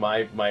then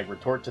my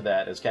retort to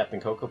that as Captain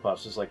Cocoa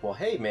Puffs is like, well,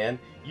 hey man,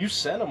 you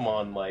sent him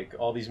on like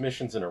all these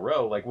missions in a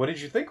row. Like, what did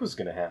you think was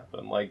gonna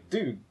happen? Like,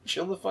 dude,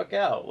 chill the fuck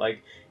out.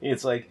 Like,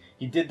 it's like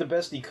he did the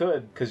best he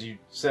could because you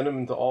sent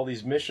him to all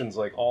these missions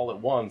like all at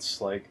once.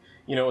 Like,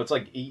 you know, it's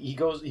like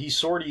he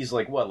sorties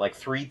like what, like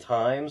 3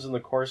 times in the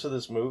course of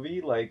this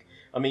movie. Like,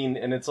 I mean,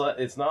 and it's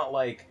not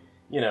like,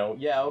 you know,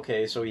 yeah,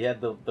 okay, so he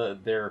had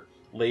their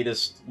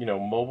latest, you know,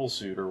 mobile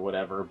suit or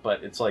whatever,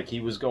 but it's like he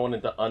was going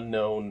into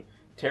unknown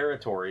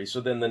territory.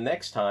 So then the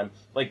next time,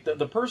 like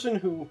the person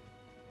who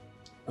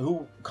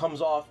who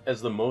comes off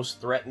as the most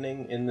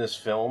threatening in this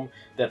film,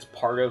 that's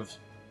part of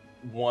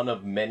one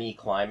of many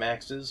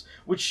climaxes,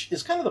 which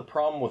is kind of the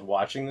problem with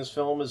watching this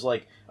film, is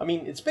like, I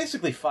mean, it's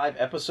basically 5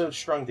 episodes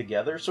strung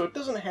together, so it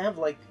doesn't have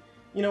like,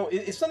 you know,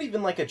 it's not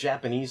even like a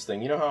Japanese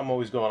thing. You know how I'm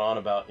always going on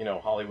about, you know,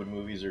 Hollywood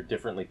movies are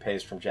differently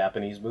paced from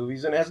Japanese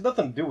movies, and it has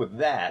nothing to do with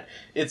that.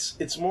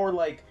 It's more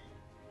like,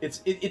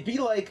 it'd be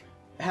like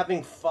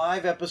having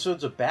 5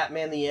 episodes of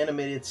Batman the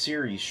Animated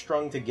Series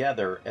strung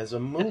together as a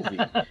movie.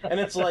 And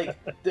it's like,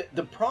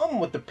 the problem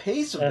with the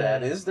pace of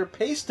that is they're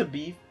paced to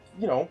be,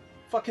 you know,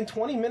 fucking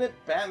 20-minute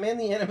Batman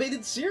the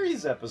Animated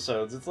Series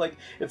episodes. It's like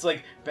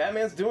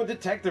Batman's doing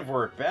detective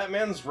work,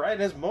 Batman's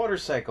riding his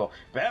motorcycle,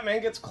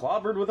 Batman gets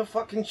clobbered with a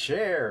fucking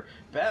chair,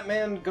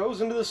 Batman goes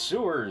into the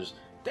sewers,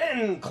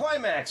 then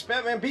climax,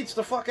 Batman beats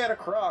the fuck out of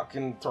Croc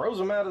and throws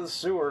him out of the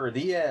sewer,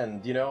 the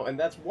end, you know, and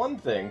that's one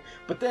thing.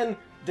 But then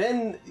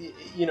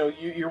you know,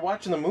 you're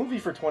watching the movie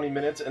for 20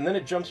 minutes, and then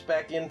it jumps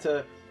back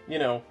into, you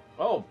know,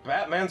 oh,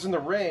 Batman's in the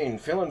rain,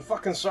 feeling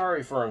fucking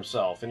sorry for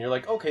himself. And you're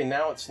like, okay,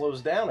 now it slows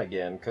down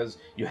again, because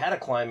you had a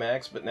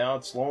climax, but now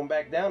it's slowing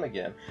back down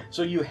again.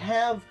 So you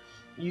have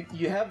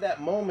that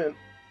moment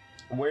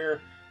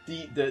where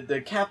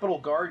the Capitol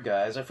Guard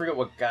guys, I forget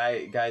what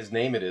guy's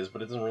name it is,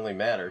 but it doesn't really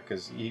matter,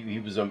 because he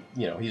was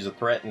he's a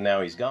threat and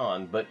now he's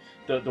gone. But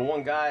the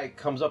one guy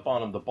comes up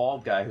on him, the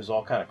bald guy who's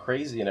all kind of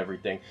crazy and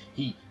everything.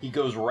 He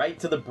goes right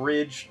to the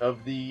bridge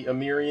of the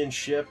Amirian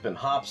ship and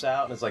hops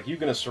out and is like, "You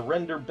gonna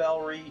surrender,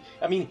 Bellry?"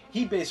 I mean,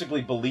 he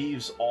basically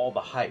believes all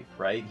the hype,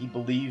 right? He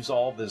believes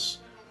all this,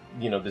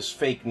 you know, this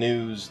fake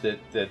news that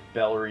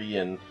Bellry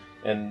and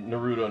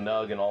Naruto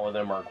Nug and all of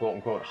them are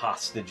quote-unquote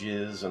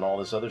hostages and all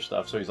this other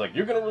stuff. So he's like,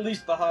 "You're gonna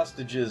release the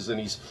hostages," and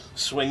he's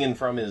swinging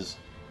from his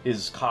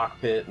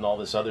cockpit and all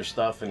this other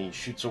stuff, and he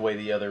shoots away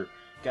the other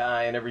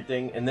guy and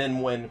everything. And then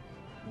when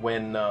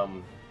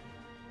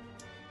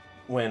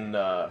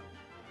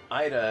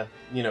Ida,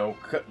 you know,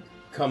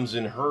 comes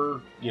in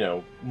her, you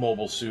know,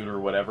 mobile suit or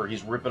whatever,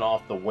 he's ripping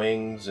off the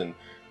wings and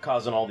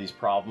causing all these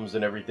problems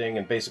and everything,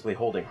 and basically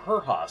holding her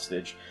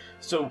hostage.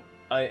 So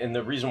and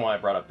the reason why I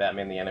brought up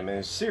Batman the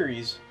Animated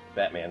Series,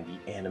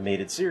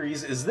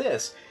 is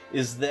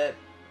that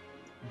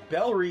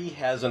Bellry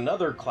has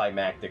another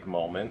climactic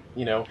moment,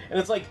 you know, and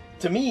it's like,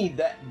 to me,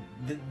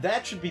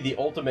 that should be the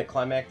ultimate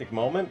climactic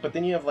moment, but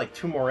then you have like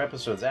 2 more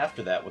episodes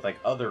after that with like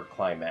other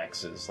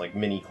climaxes, like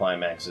mini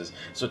climaxes.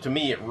 So to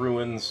me, it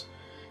ruins,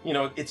 you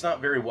know, it's not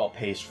very well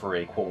paced for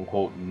a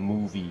quote-unquote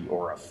movie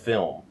or a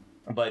film.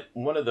 But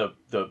one of the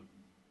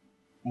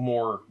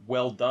more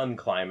well-done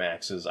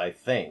climaxes, I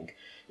think,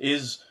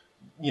 is,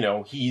 you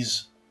know,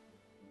 he's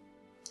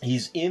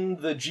in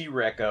the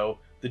G-Reco.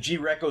 The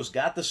G-Reco's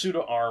got the suit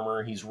of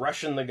armor. He's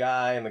rushing the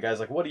guy, and the guy's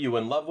like, "What, are you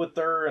in love with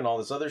her?" and all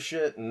this other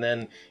shit. And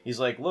then he's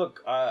like,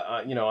 "Look,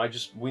 you know,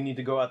 we need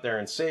to go out there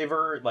and save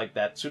her. Like,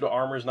 that suit of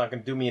armor is not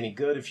going to do me any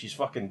good if she's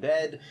fucking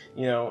dead."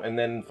 You know, and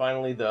then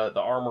finally the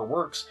armor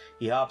works.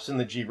 He hops in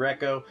the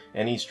G-Reco,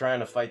 and he's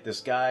trying to fight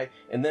this guy.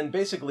 And then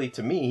basically,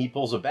 to me, he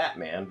pulls a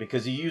Batman,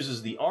 because he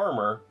uses the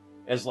armor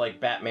as like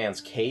Batman's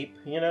cape,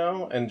 you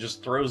know, and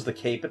just throws the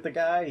cape at the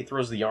guy. He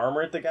throws the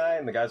armor at the guy,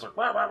 and the guy's like,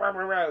 "Rah, rah, rah,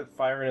 rah, rah,"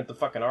 firing at the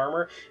fucking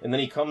armor. And then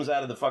he comes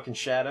out of the fucking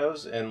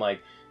shadows and,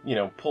 like, you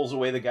know, pulls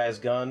away the guy's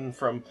gun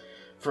from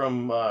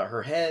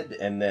her head,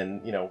 and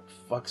then, you know,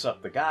 fucks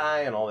up the guy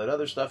and all that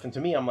other stuff. And to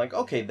me, I'm like,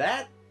 okay,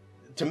 that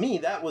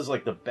was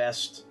like the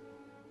best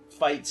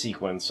fight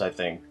sequence, I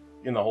think,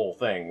 in the whole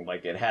thing.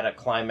 Like, it had a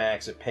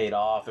climax, it paid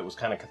off, it was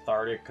kind of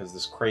cathartic, because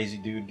this crazy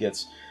dude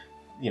gets,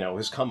 you know,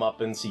 his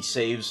comeuppance, he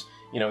saves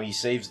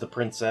the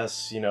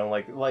princess, you know,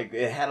 like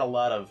it had a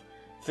lot of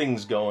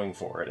things going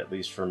for it, at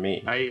least for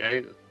me.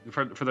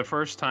 For the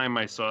first time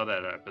I saw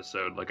that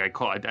episode, like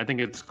I think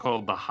it's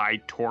called the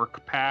High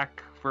Torque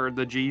Pack for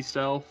the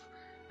G-Self.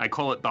 I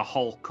call it the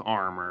Hulk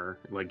armor.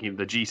 Like,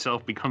 the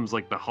G-Self becomes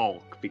like the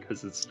Hulk,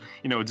 because it's,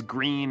 you know, it's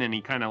green, and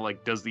he kind of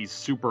like does these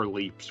super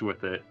leaps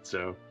with it.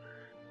 So,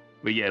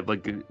 but yeah,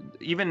 like,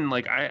 even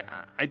like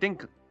I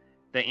think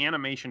the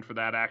animation for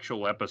that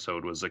actual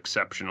episode was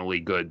exceptionally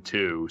good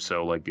too.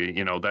 So, like,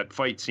 you know, that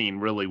fight scene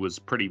really was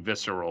pretty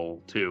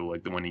visceral too.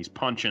 Like, when he's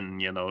punching,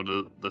 you know,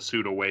 the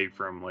suit away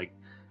from, like,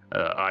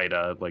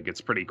 Ida, like,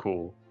 it's pretty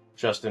cool.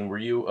 Justin, were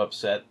you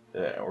upset,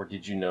 or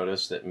did you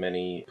notice that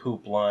many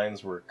poop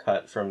lines were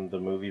cut from the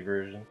movie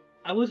version?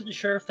 I wasn't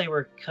sure if they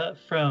were cut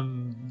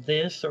from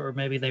this, or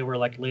maybe they were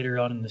like later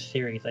on in the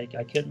series. I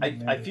couldn't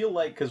remember. I feel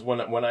like, because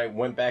when I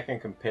went back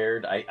and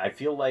compared, I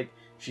feel like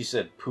she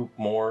said poop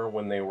more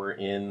when they were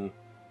in,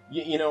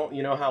 you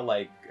know how,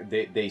 like,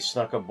 they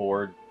snuck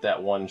aboard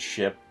that one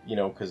ship, you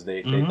know, because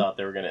they thought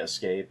they were going to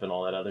escape and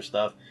all that other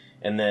stuff,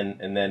 and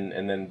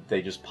then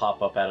they just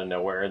pop up out of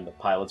nowhere, and the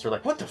pilots are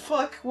like, "What the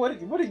fuck? What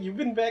have you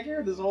been back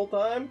here this whole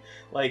time?"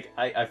 Like,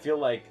 I feel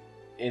like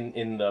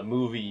in the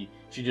movie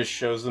she just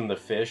shows them the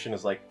fish and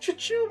is like,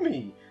 "Chew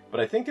me."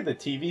 But I think in the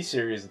TV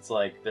series it's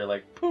like, they're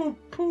like, "Poop,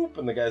 poop,"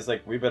 and the guy's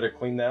like, "We better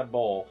clean that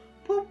bowl."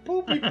 poop,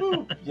 poopy,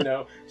 poop. You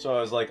know, so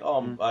I was like,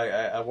 oh,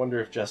 I wonder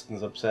if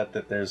Justin's upset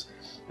that there's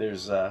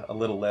a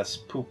little less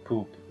poop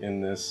poop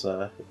in this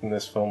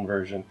film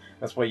version.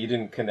 That's why you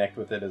didn't connect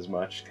with it as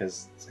much,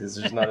 because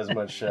there's not as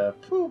much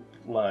poop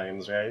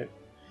lines, right?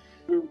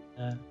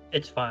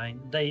 It's fine.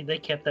 They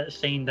kept that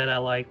scene that I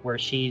like where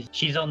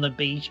she's on the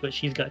beach, but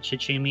she's got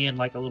Chichimi in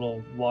like a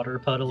little water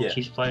puddle. Yeah.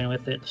 She's playing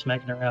with it,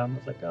 smacking around.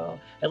 It's like, oh,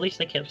 at least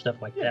they kept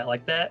stuff like that.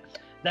 Like that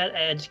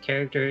adds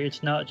character.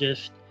 It's not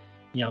just,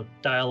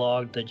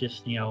 dialogue that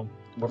just,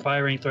 we're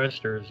firing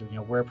thrusters,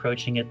 we're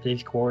approaching at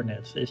these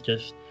coordinates. It's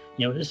just,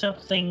 it's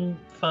something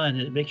fun.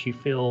 It makes you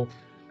feel.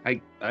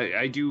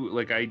 I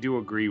do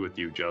agree with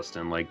you,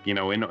 Justin. Like,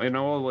 in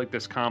all like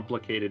this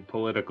complicated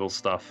political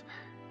stuff,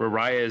 where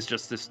Raya is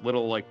just this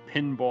little like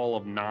pinball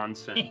of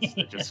nonsense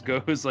that just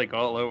goes like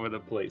all over the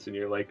place, and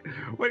you're like,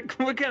 what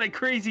kind of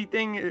crazy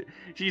thing?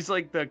 She's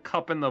like the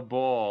cup and the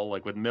ball,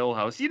 like with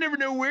Milhouse. You never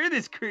know where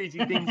this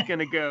crazy thing's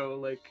gonna go.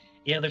 Like,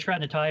 yeah, they're trying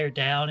to tie her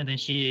down, and then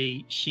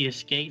she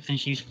escapes, and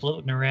she's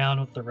floating around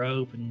with the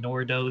rope, and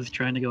Nordo's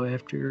trying to go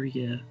after her.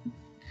 Yeah,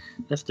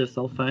 that's just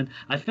so fun.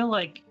 I feel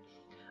like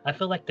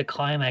the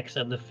climax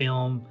of the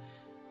film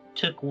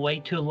took way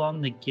too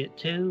long to get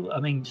to. I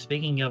mean,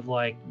 speaking of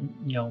like,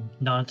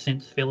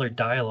 nonsense filler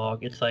dialogue,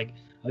 it's like,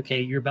 okay,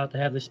 you're about to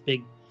have this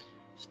big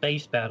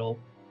space battle,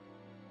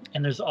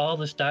 and there's all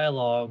this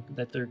dialogue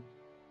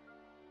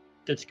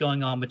that's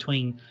going on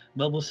between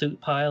mobile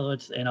suit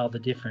pilots and all the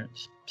different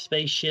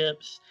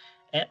spaceships.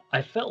 And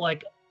I felt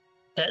like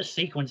that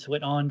sequence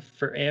went on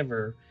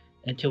forever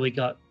until we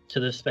got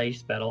to the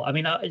space battle. I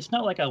mean, it's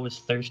not like I was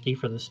thirsty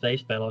for the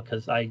space battle,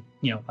 because I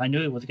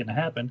knew it was going to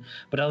happen,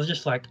 but I was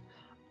just like,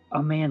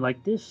 oh man,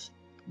 like this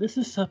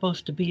is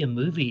supposed to be a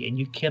movie, and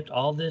you kept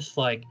all this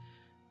like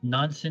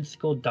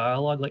nonsensical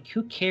dialogue. Like,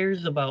 who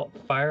cares about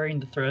firing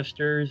the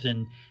thrusters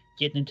and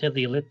getting into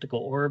the elliptical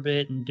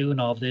orbit and doing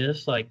all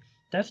this? Like,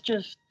 that's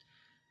just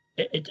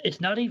it's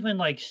not even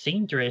like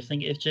scene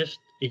dressing. It's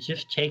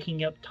just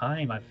taking up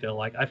time. I feel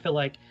like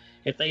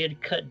if they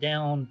had cut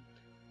down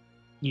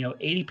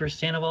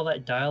 80% of all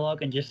that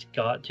dialogue and just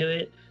got to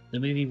it, the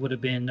movie would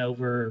have been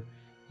over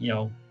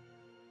 10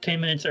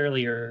 minutes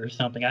earlier or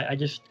something. I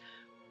just,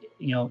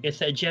 it's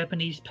that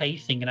Japanese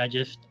pacing, and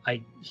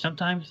I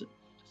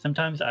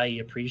sometimes I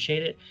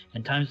appreciate it,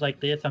 and times like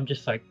this, I'm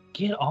just like,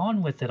 get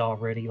on with it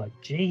already. Like,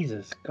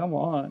 Jesus, come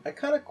on. I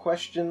kind of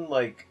question,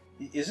 like,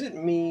 is it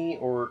me,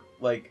 or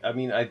like, I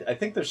mean, I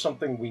think there's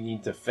something we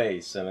need to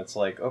face, and it's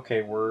like,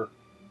 okay, we're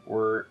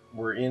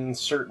in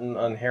certain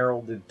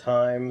unheralded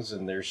times,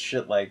 and there's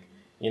shit like,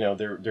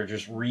 they're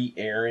just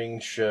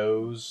re-airing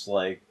shows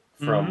like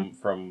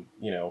from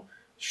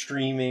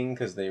streaming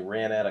because they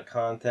ran out of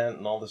content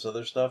and all this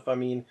other stuff. I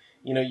mean,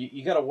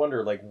 you gotta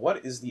wonder, like,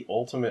 what is the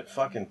ultimate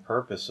fucking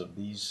purpose of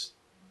these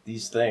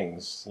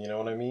things? You know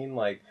what I mean?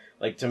 Like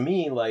to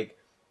me, like,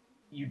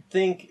 you'd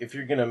think if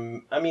you're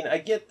gonna, I mean, I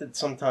get that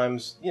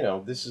sometimes,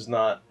 this is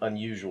not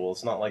unusual.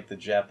 It's not like the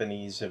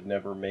Japanese have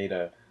never made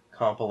a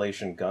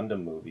compilation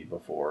Gundam movie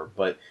before,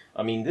 but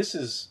I mean, this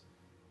is,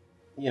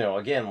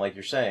 again, like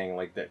you're saying,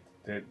 like that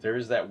there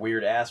is that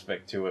weird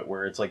aspect to it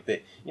where it's like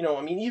that,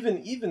 I mean,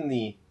 even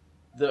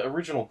the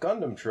original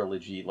Gundam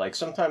trilogy, like,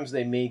 sometimes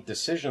they made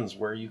decisions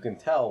where you can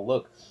tell,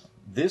 look,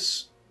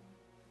 this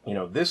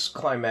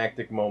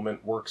climactic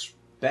moment works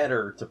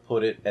better to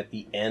put it at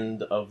the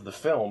end of the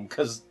film,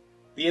 because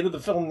the end of the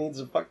film needs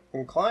a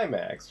fucking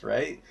climax,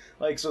 right?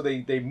 Like, so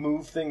they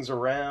move things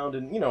around,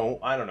 and,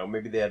 I don't know,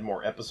 maybe they had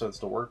more episodes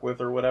to work with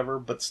or whatever,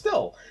 but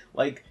still,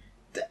 like,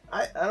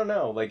 I don't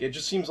know, like, it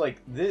just seems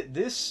like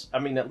this, I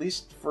mean, at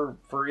least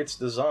for its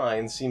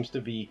design, seems to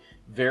be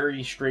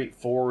very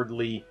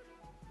straightforwardly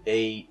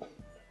a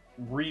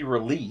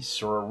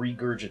re-release or a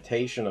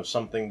regurgitation of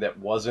something that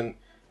wasn't,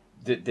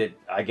 that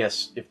I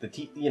guess, if the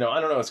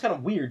I don't know, it's kind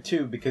of weird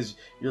too, because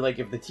you're like,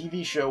 if the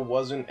TV show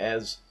wasn't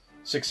as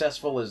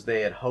successful as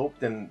they had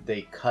hoped and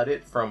they cut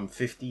it from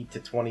 50 to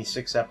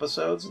 26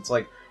 episodes, it's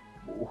like,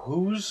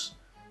 who's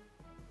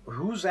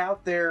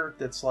out there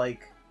that's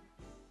like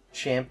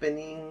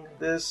championing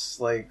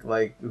this? Like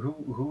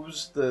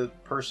who's the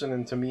person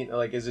in Tomino?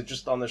 Like, is it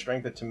just on the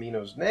strength of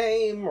Tomino's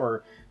name,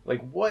 or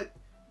like what?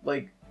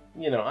 Like,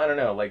 I don't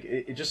know. Like,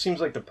 it just seems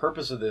like the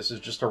purpose of this is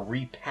just to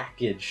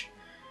repackage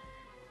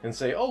and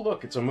say, oh,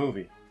 look, it's a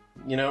movie.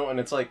 And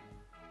it's like,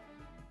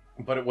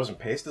 but it wasn't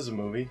paced as a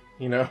movie,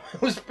 It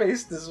was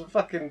paced as a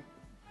fucking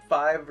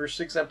 5 or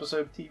 6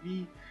 episode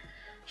TV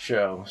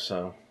show,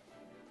 so.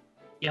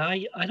 Yeah,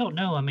 I don't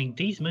know. I mean,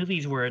 these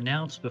movies were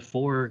announced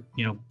before,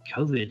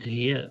 COVID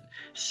hit.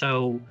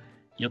 So,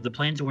 the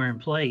plans were in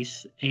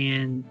place,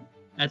 and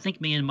I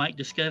think me and Mike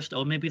discussed,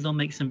 oh, maybe they'll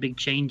make some big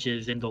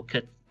changes, and they'll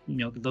cut,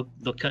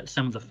 they'll cut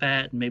some of the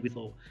fat, and maybe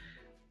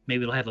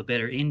they'll have a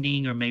better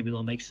ending, or maybe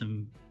they'll make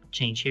some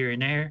change here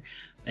and there.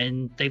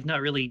 And they've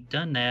not really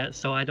done that,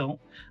 so I don't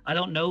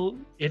know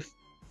if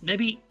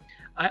maybe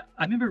I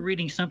remember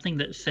reading something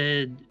that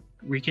said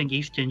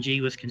Reconguista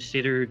G was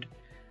considered,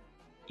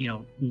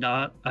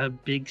 not a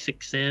big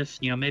success.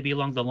 Maybe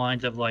along the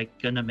lines of like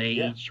Gundam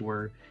Age,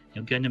 where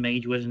Gundam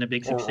Age wasn't a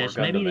big Or success.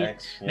 Gundam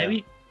X,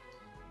 yeah.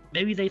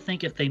 Maybe they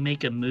think if they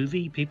make a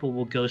movie, people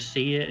will go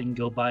see it and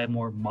go buy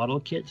more model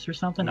kits or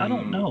something. I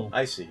don't know.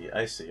 I see.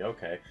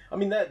 Okay. I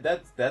mean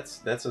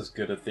that's as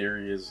good a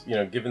theory as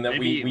given that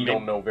Maybe- we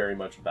don't know very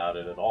much about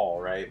it at all,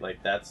 right?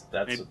 Like that's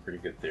Maybe- a pretty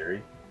good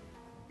theory.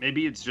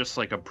 Maybe it's just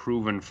like a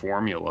proven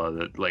formula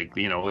that, like,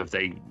 if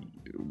they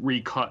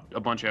recut a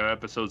bunch of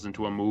episodes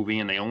into a movie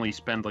and they only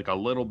spend like a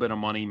little bit of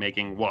money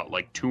making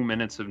like 2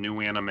 minutes of new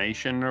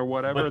animation or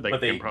whatever, they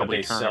can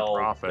probably turn a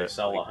profit. They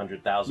sell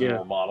 100,000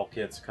 more model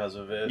kits because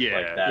of it.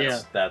 Yeah. Like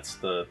that's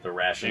the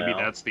rationale. Maybe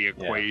that's the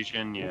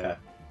equation. Yeah. Okay.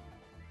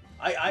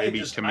 I Maybe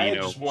just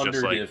Tomino wondered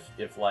just, like-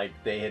 if like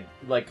they had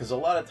because a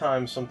lot of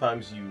times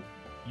sometimes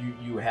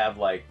you have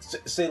like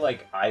say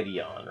like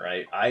Ideon,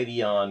 right?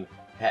 Ideon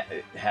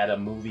had a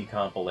movie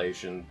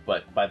compilation,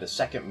 but by the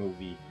second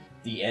movie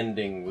the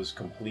ending was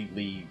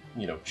completely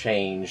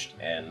changed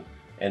and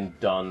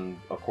done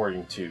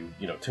according to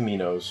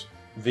Tomino's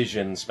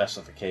vision,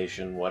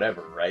 specification,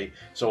 whatever, right?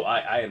 So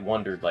I had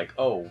wondered like,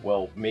 oh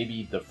well,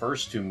 maybe the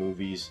first two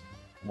movies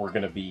were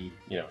going to be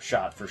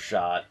shot for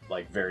shot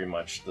like very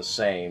much the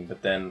same,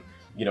 but then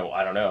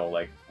I don't know,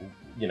 like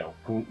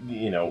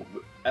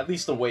at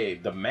least the way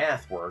the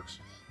math works,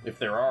 if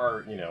there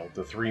are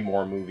the 3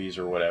 more movies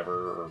or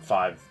whatever, or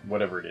 5,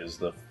 whatever it is,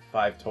 the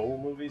 5 total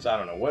movies, I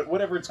don't know,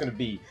 whatever it's going to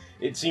be,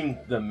 it seemed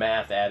the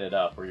math added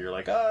up where you're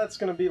like, oh, it's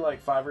going to be like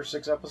 5 or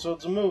 6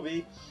 episodes a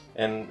movie,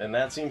 and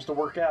that seems to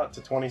work out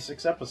to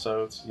 26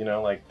 episodes,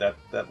 like that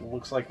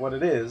looks like what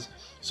it is.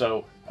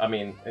 So I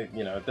mean,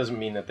 it doesn't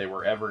mean that they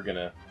were ever going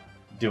to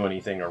do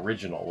anything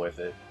original with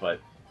it,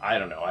 but I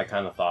don't know, I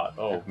kind of thought,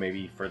 oh,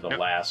 maybe for the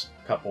last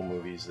couple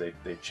movies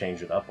they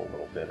change it up a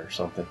little bit or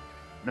something.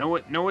 Know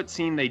what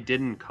scene they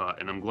didn't cut,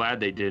 and I'm glad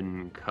they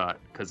didn't cut,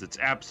 because it's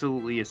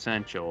absolutely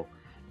essential,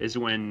 is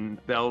when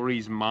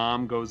Bellry's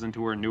mom goes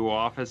into her new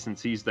office and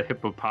sees the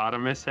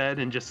hippopotamus head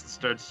and just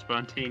starts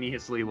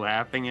spontaneously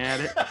laughing at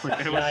it.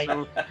 Like,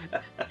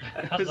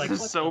 it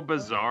was so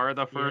bizarre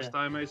the first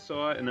time I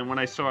saw it, and then when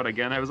I saw it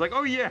again, I was like,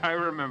 oh yeah, I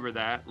remember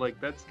that.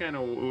 Like, that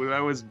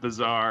was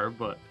bizarre,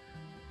 but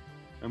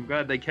I'm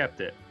glad they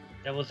kept it.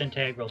 That was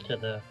integral to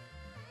the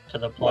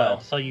plot, Well,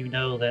 so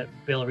that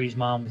Bellry's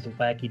mom was a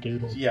wacky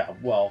doodle. Yeah,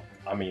 well,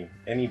 I mean,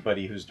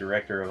 anybody who's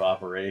director of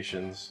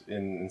operations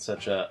in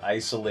such a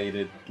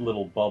isolated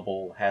little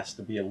bubble has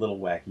to be a little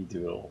wacky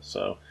doodle.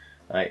 So,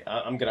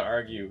 I'm gonna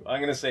argue.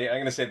 I'm gonna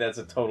say that's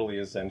a totally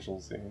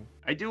essential scene.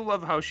 I do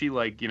love how she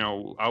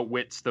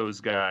outwits those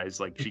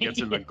guys. Like, she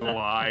gets in the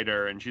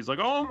glider and she's like,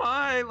 "Oh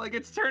my! Like,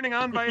 it's turning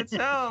on by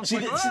itself." See,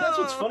 like, see, that's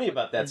what's funny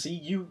about that. See,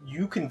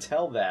 you can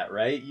tell that,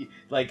 right?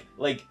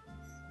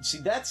 See,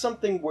 that's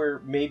something where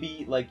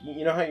maybe, like,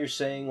 how you're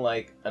saying,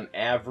 like, an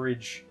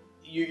average...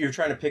 You're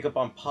trying to pick up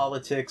on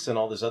politics and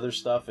all this other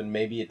stuff, and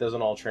maybe it doesn't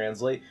all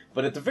translate,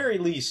 but at the very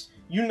least,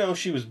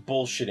 she was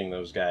bullshitting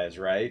those guys,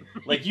 right?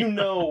 Like,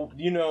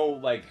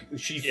 like,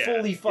 she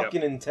fully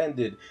fucking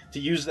intended to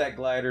use that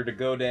glider to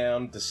go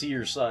down to see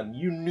her son.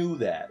 You knew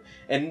that.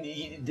 And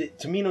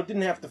Tomino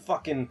didn't have to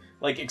fucking,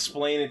 like,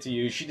 explain it to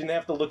you. She didn't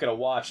have to look at a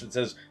watch that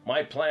says,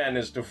 my plan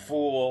is to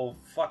fool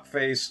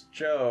fuckface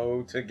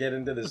Joe to get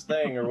into this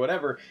thing, or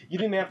whatever. You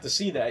didn't have to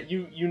see that.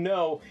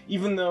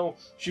 Even though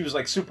she was,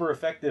 like, super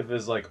effective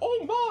as, like,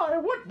 oh my,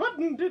 what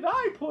button did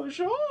I push?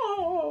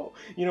 Oh!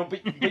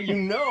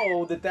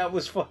 But that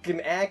was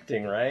fucking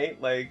acting, right?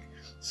 Like,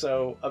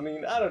 so, I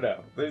mean, I don't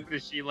know.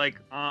 Is she like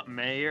Aunt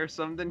May or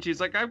something?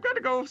 She's like, I've got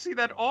to go see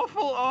that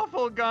awful,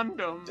 awful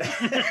Gundam.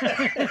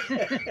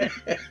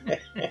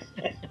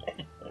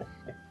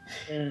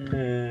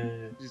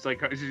 She's like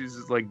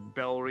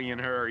Bellry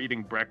and her are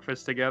eating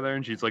breakfast together,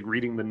 and she's like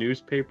reading the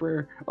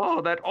newspaper.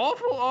 Oh, that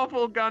awful,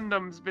 awful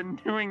Gundam's been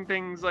doing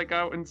things like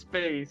out in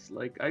space.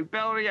 Like,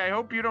 Bellry, I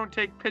hope you don't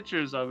take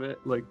pictures of it.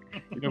 Like,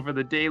 for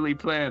the Daily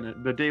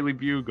Planet, the Daily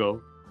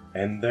Bugle.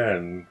 And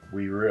then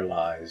we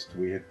realized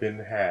we had been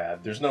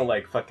had. There's no,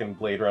 like, fucking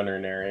Blade Runner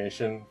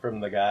narration from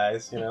the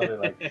guys, They're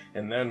like,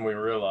 and then we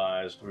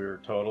realized we were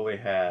totally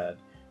had.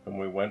 And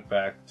we went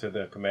back to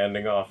the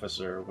commanding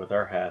officer with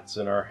our hats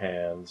in our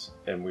hands,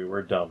 and we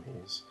were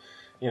dummies.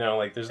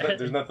 There's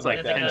nothing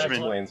like that that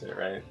explains it,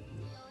 right?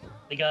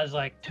 The guy's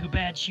like, too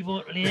bad she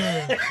won't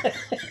live.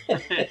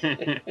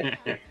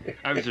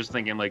 I was just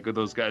thinking, like,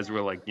 those guys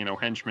were like,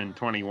 henchmen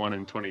 21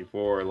 and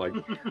 24, like,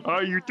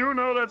 you do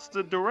know that's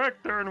the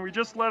director, and we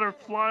just let her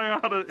fly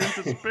out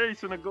into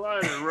space in a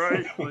glider,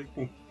 right? Like,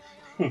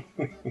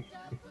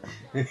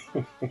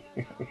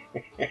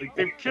 like,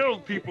 they've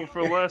killed people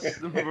for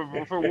less,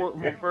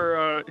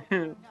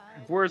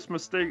 worse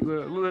mistake,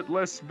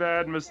 less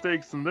bad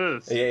mistakes than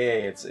this.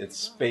 Yeah, it's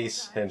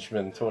Space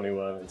Henchman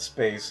 21 and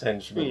Space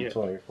Henchman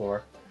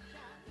 24.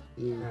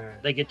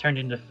 They get turned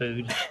into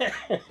food.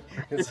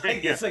 it's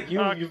like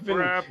you've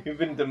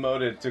been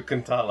demoted to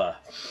Kantala.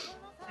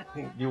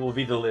 You will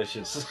be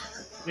delicious.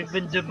 We've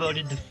been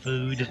demoted to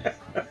food.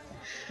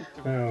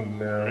 Oh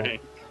no.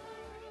 Right.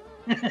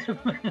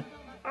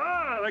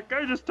 That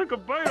guy just took a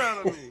bite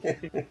out of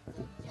me.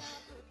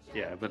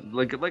 Yeah, but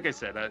like I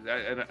said,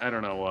 I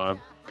don't know.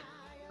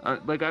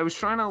 like I was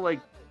trying to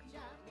like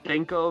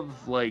think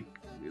of like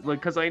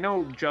because I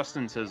know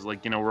Justin says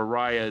like, you know,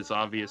 Rariah is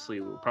obviously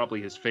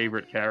probably his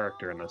favorite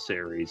character in the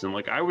series, and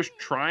like I was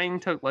trying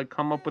to like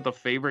come up with a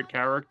favorite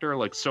character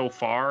like so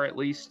far at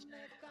least,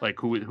 like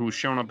who's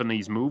shown up in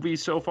these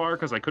movies so far,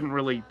 because I couldn't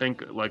really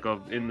think like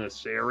of in the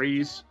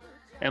series,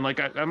 and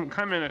like I'm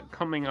kind of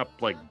coming up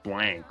like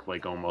blank,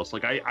 like almost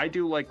like I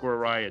do like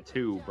Rariah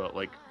too, but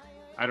like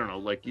I don't know,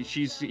 like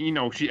she's, you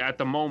know, she at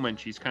the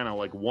moment she's kind of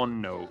like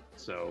one note,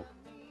 so.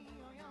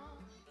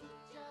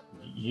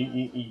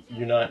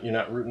 You're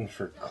not rooting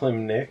for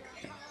Clem Nick?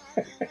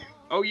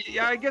 Oh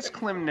yeah, I guess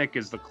Clem Nick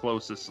is the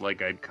closest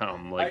like I'd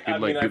come. Like I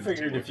mean, like I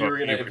figured if you were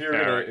gonna be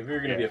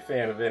yeah. a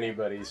fan of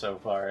anybody so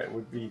far, it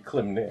would be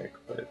Clem Nick.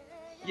 But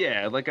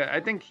Yeah, like I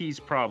think he's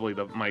probably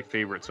my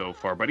favorite so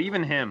far. But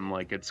even him,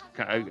 like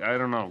I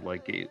don't know,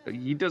 like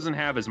he doesn't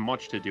have as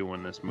much to do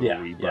in this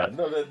movie. Yeah, but,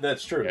 no,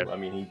 that's true. Yeah. I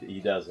mean, he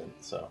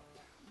doesn't. So.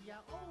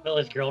 Well,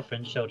 his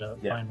girlfriend showed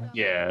up finally.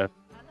 Yeah.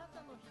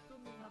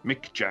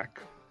 Mick Jack.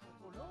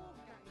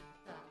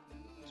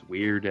 It's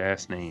weird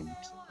ass names.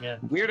 Yeah.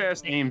 Weird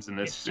ass names in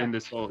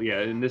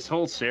this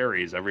whole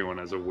series. Everyone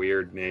has a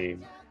weird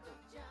name.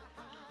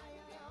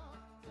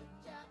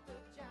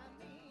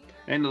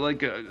 And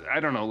like I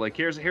don't know, like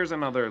here's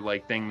another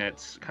like thing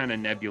that's kind of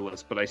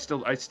nebulous, but I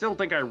still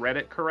think I read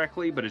it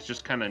correctly, but it's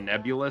just kind of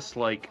nebulous.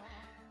 Like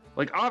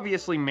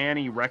obviously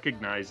Manny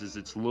recognizes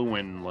it's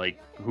Lewin, like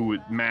who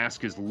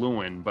Mask is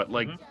Lewin, but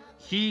like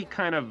he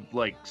kind of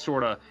like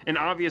sort of, and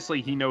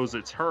obviously he knows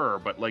it's her,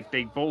 but like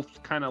they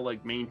both kind of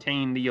like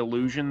maintain the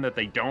illusion that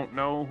they don't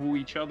know who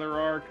each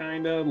other are,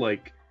 kind of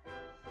like.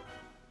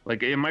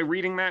 Like, am I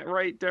reading that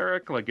right,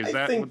 Derek? Like, is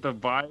that what the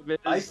vibe is?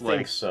 I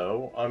think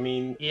so. I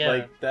mean,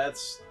 like,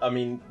 that's... I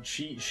mean,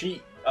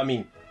 I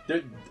mean,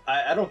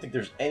 I don't think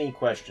there's any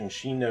question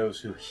she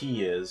knows who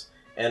he is,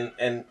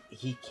 and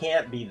he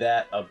can't be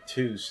that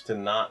obtuse to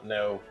not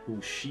know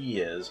who she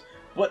is.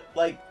 But,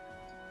 like,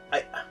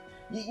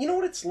 you know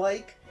what it's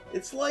like?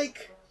 It's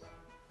like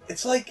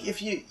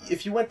if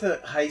you went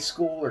to high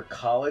school or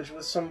college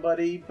with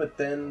somebody, but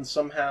then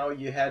somehow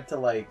you had to,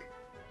 like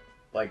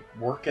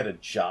work at a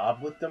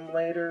job with them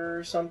later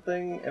or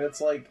something, and it's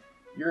like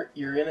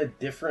you're in a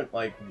different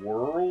like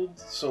world,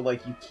 so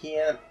like you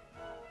can't,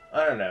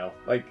 I don't know,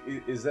 like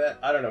is that,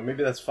 I don't know,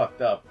 maybe that's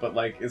fucked up, but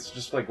like it's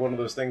just like one of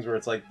those things where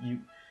it's like you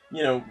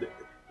know,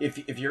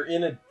 if you're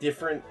in a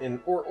different,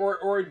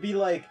 or it'd be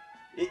like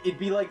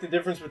the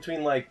difference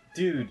between like,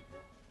 dude,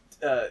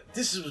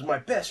 this was my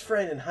best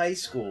friend in high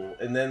school,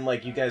 and then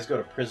like you guys go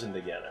to prison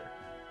together.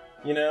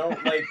 You know,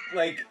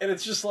 like, and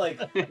it's just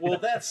like, well,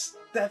 that's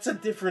a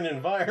different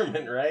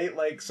environment, right?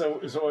 Like,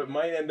 so it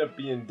might end up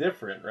being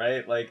different,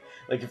 right? Like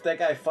if that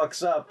guy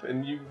fucks up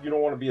and you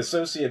don't want to be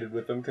associated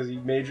with him because he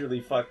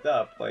majorly fucked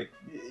up, like,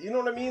 you know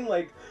what I mean?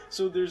 Like,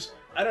 so there's,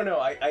 I don't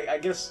know, I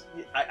guess,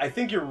 I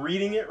think you're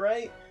reading it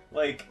right,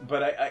 like,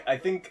 but I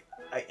think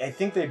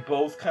they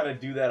both kind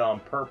of do that on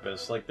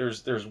purpose. Like,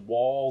 there's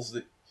walls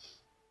that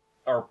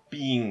are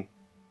being,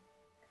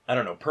 I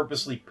don't know,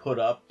 purposely put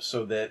up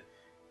so that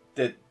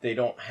they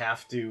don't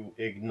have to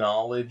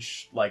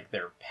acknowledge like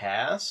their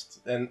past,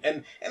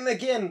 and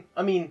again,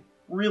 I mean,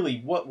 really,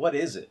 what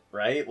is it,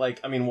 right? Like,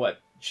 I mean, what,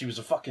 she was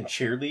a fucking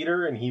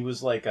cheerleader and he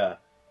was like a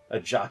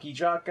jock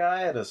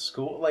guy at a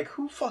school, like,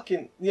 who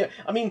fucking, yeah,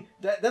 I mean,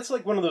 that's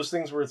like one of those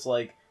things where it's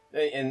like,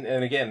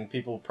 and again,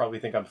 people probably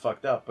think I'm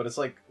fucked up, but it's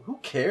like, who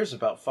cares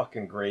about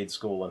fucking grade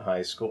school and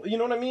high school, you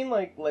know what I mean?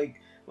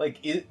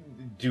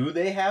 Do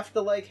they have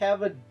to like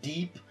have a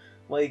deep,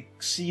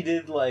 like,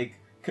 seated, like,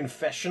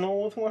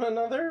 confessional with one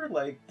another?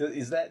 Like,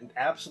 is that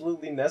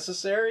absolutely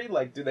necessary?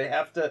 Like, do they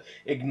have to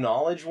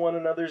acknowledge one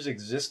another's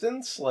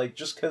existence? Like,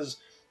 just because,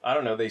 I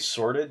don't know, they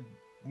sort of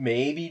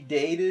maybe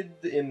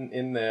dated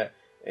in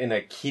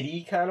a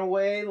kiddie kind of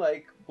way,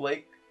 like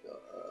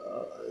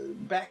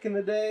back in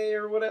the day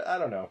or whatever. I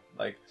don't know.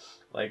 Like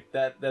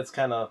that's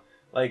kind of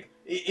like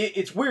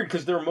it's weird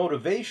because their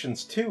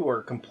motivations too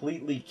are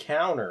completely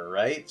counter,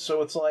 right?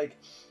 So it's like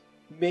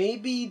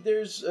maybe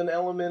there's an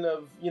element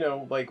of, you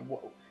know, like,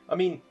 I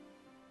mean,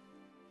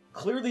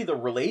 clearly the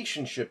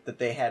relationship that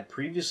they had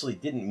previously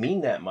didn't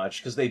mean that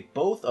much because they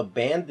both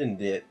abandoned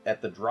it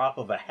at the drop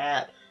of a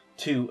hat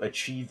to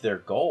achieve their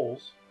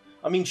goals.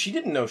 I mean, she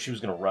didn't know she was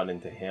going to run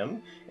into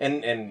him,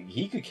 and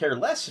he could care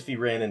less if he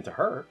ran into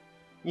her.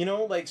 You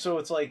know, like, so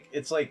it's like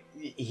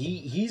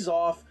he's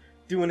off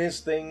doing his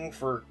thing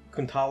for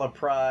Kuntala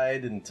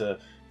Pride and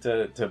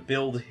to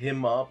build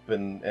him up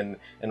and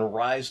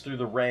rise through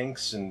the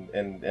ranks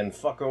and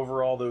fuck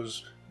over all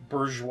those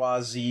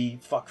bourgeoisie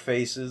fuck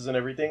faces and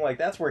everything. Like,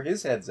 that's where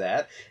his head's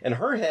at, and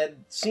her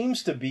head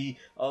seems to be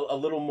a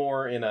little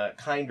more in a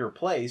kinder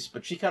place,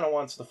 but she kind of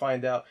wants to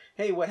find out,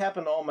 hey, what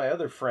happened to all my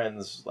other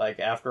friends, like,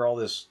 after all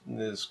this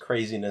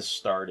craziness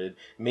started?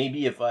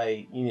 Maybe if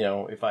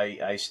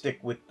I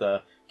stick with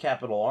the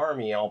Capital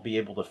Army, I'll be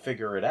able to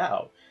figure it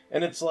out.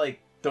 And it's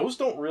like, those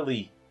two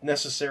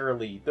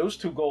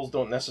goals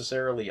don't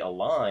necessarily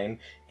align,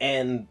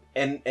 and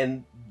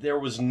there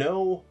was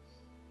no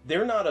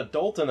they're not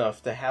adult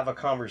enough to have a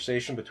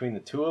conversation between the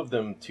two of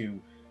them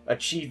to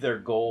achieve their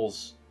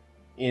goals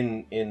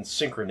in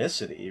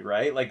synchronicity,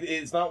 right? Like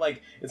it's not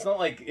like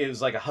it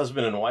was like a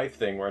husband and wife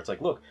thing where it's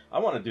like, look, I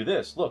want to do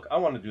this, look, I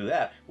want to do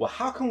that. Well,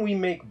 how can we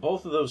make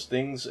both of those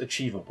things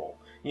achievable?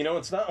 You know,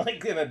 it's not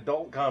like an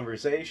adult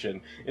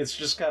conversation. It's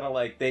just kind of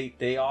like they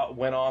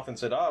went off and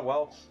said, oh,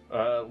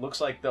 well,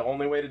 looks like the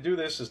only way to do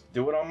this is to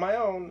do it on my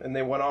own, and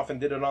they went off and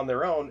did it on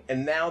their own,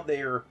 and now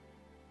they're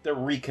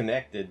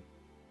reconnected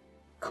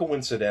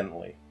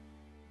coincidentally.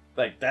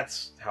 Like,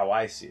 that's how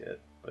I see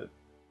it. But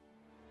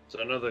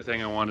so another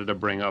thing I wanted to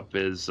bring up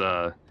is,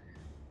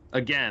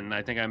 again,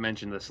 I think I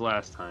mentioned this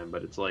last time,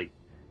 but it's like,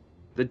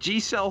 the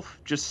G-Self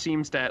just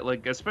seems to,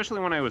 like, especially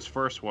when I was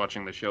first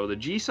watching the show, the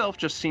G-Self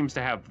just seems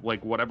to have,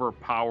 like, whatever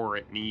power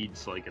it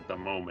needs, like, at the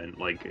moment,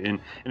 like, and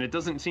it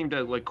doesn't seem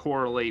to, like,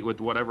 correlate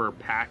with whatever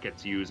pack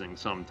it's using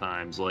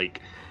sometimes, like,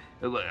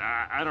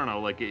 I don't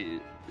know, like,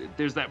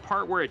 there's that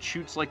part where it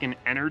shoots, like, an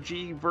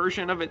energy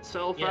version of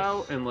itself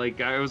out, and, like,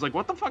 I was like,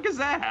 what the fuck is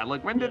that?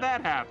 Like, when did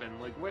that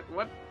happen? Like,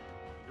 what?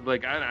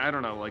 Like, I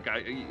don't know, like,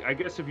 I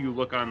guess if you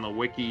look on the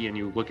wiki and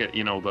you look at,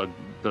 you know,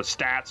 the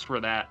stats for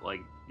that, like,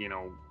 you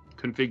know,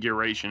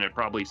 configuration, it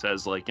probably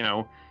says, like, you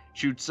know,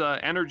 shoots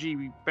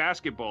energy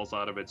basketballs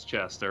out of its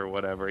chest or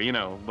whatever, you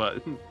know,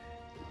 but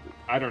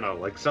I don't know,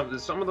 like, some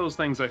of those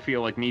things I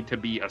feel like need to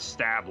be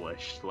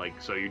established, like,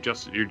 so you're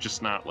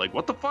just not like,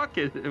 what the fuck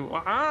is,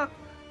 huh?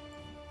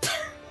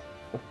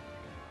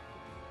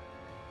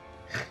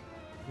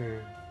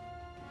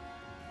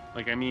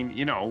 Like, I mean,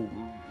 you know,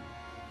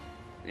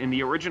 in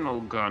the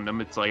original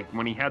Gundam, it's like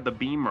when he had the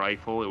beam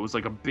rifle, it was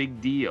like a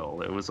big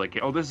deal. It was like,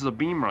 oh, this is a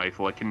beam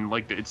rifle. It can,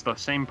 like, it's the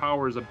same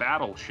power as a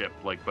battleship,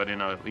 like, but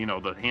in a, you know,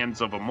 the hands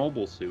of a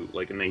mobile suit.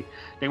 Like, and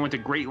they went to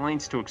great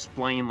lengths to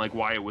explain, like,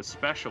 why it was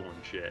special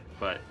and shit.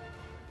 But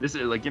this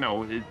is, like, you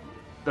know,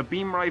 the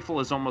beam rifle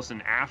is almost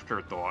an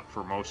afterthought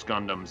for most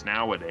Gundams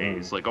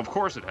nowadays. Like, of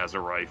course it has a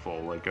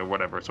rifle, like, or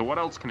whatever. So what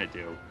else can it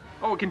do?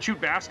 Oh, it can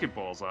shoot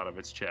basketballs out of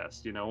its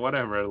chest, you know,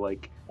 whatever.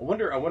 Like, I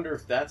wonder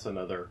if that's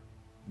another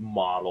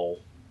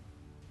model,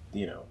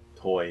 you know,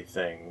 toy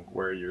thing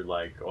where you're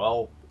like,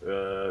 well,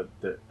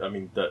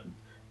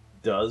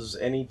 does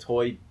any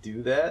toy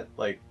do that?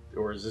 Like,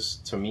 or is this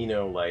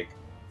Tomino, like,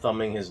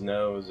 thumbing his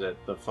nose at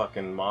the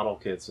fucking model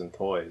kits and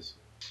toys?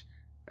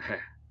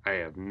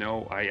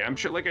 I'm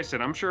sure, like I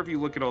said, I'm sure if you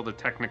look at all the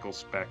technical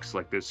specs,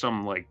 like, there's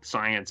some, like,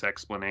 science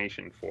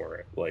explanation for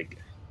it, like,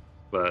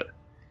 but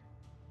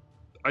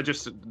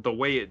the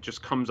way it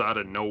just comes out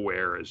of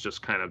nowhere is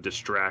just kind of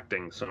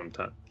distracting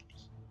sometimes.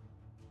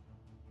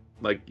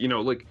 Like, you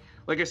know, like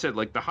I said,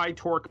 like, the high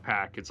torque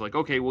pack, it's like,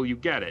 okay, well, you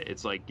get it.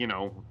 It's like, you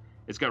know,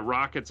 it's got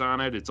rockets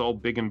on it. It's all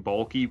big and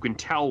bulky. You can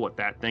tell what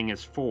that thing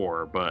is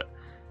for, but,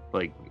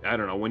 like, I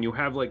don't know, when you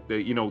have, like, the,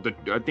 you know,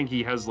 I think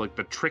he has, like,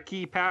 the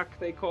tricky pack,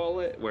 they call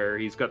it, where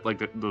he's got,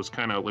 like, those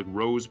kind of, like,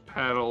 rose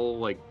petal,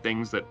 like,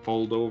 things that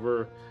fold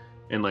over,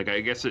 and, like,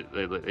 I guess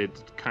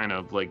it's kind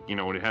of, like, you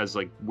know, it has,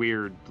 like,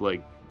 weird,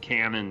 like,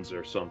 cannons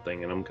or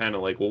something, and I'm kind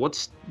of like, well,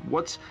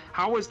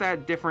 how is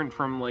that different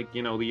from, like,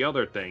 you know, the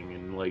other thing?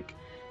 And, like,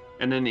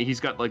 and then he's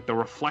got, like, the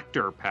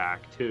reflector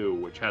pack too,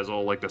 which has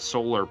all, like, the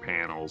solar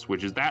panels,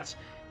 which is that's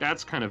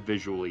kind of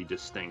visually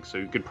distinct, so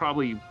you could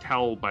probably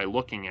tell by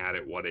looking at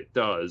it what it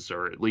does,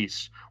 or at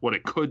least what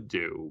it could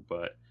do.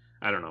 But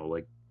I don't know,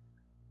 like,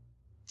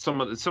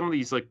 some of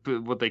these, like,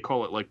 what they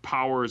call it, like,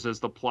 powers as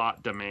the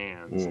plot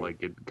demands,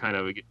 like,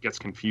 it gets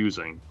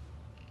confusing.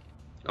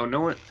 Oh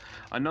no,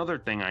 another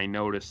thing I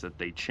noticed that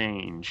they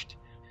changed,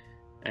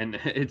 and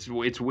it's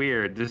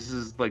weird. This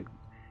is, like,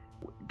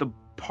 the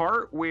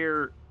part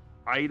where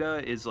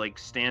Ida is, like,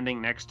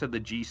 standing next to the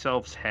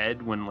G-Self's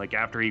head when, like,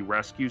 after he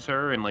rescues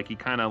her, and, like, he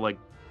kind of, like,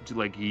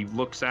 he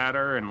looks at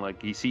her, and,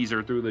 like, he sees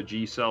her through the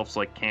G-Self's,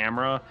 like,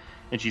 camera,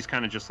 and she's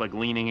kind of just, like,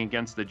 leaning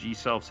against the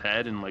G-Self's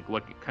head and, like,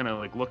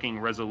 looking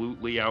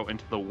resolutely out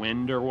into the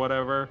wind or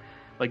whatever.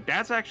 Like,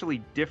 that's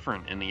actually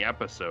different in the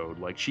episode.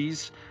 Like,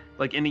 she's,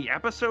 like, in the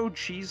episode,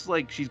 she's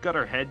got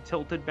her head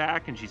tilted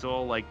back, and she's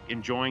all, like,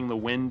 enjoying the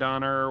wind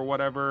on her or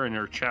whatever, and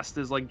her chest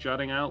is, like,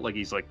 jutting out, like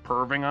he's, like,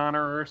 perving on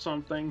her or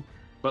something.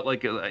 But,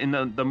 like, in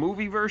the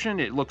movie version,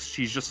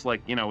 she's just,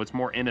 like, you know, it's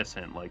more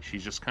innocent. Like,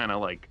 she's just kind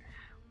of, like,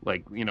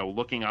 you know,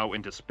 looking out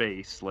into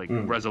space, like,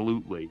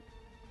 resolutely.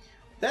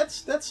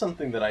 That's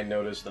something that I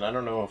noticed, and I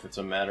don't know if it's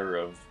a matter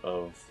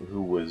of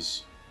who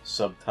was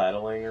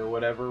subtitling or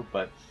whatever,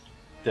 but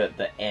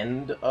the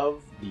end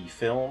of the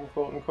film,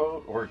 quote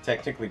unquote, or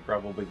technically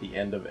probably the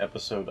end of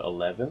episode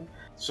 11.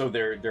 So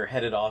they're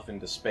headed off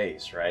into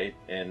space, right?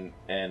 And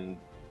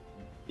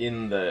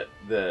in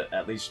the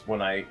at least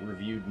when I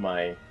reviewed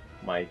my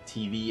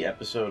TV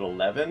episode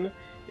 11,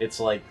 it's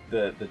like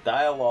the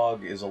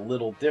dialogue is a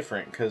little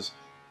different, because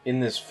in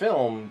this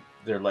film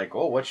they're like,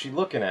 oh, what's she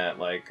looking at?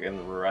 Like,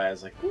 and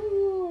Rariah's like,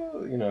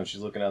 ooh, you know,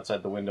 she's looking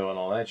outside the window and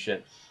all that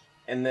shit.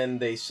 And then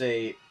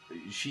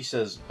she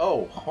says,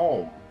 oh,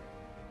 home.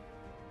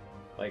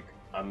 Like,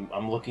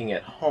 I'm looking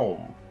at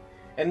home.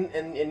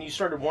 And you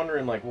started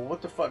wondering, like, well,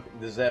 what the fuck?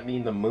 Does that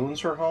mean the moon's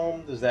her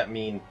home? Does that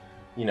mean,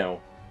 you know,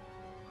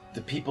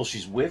 the people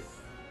she's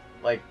with,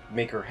 like,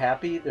 make her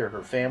happy. They're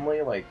her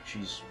family. Like,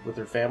 she's with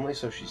her family,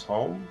 so she's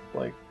home.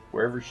 Like,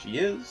 wherever she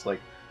is.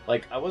 Like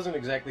I wasn't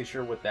exactly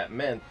sure what that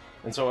meant.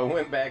 And so I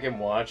went back and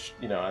watched,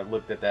 I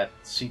looked at that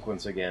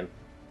sequence again.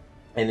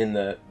 And in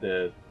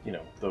the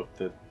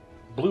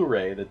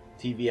Blu-ray, the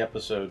TV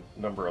episode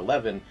number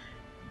 11,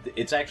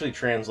 it's actually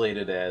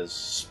translated as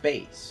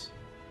space.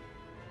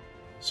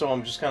 So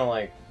I'm just kind of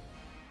like,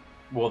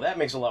 well, that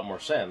makes a lot more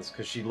sense,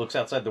 because she looks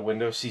outside the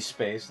window, sees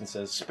space, and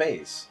says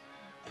space.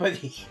 But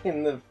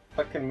in the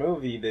fucking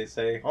movie, they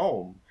say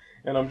home.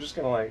 And I'm just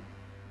kind of like,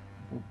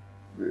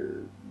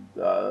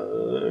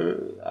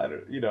 I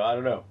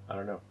don't know.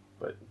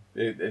 But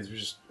it's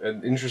just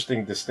an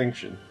interesting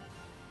distinction.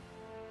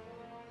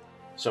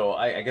 So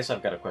I guess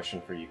I've got a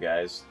question for you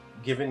guys.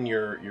 Given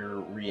your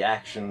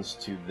reactions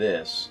to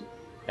this,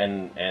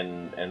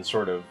 and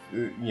sort of,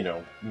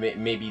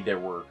 maybe there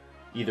were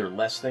either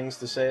less things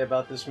to say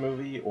about this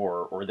movie,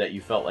 or that you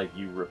felt like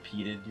you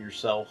repeated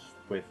yourself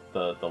with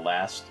the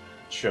last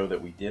show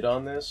that we did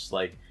on this.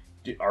 Like,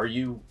 are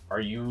you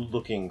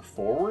looking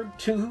forward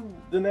to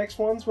the next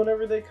ones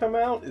whenever they come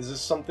out? Is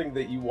this something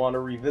that you want to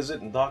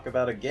revisit and talk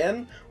about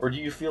again, or do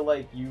you feel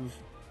like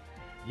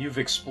you've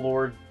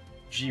explored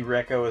G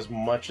Reco as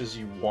much as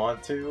you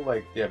want to?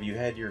 Like, have you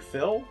had your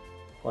fill?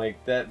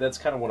 Like, that's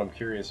kind of what I'm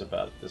curious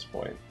about at this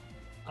point.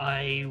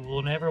 I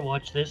will never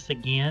watch this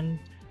again.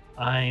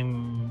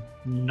 I'm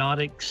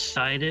not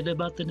excited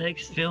about the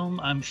next film.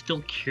 I'm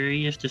still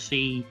curious to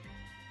see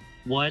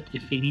what,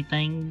 if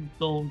anything,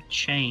 will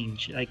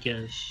change. I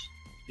guess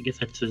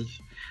that's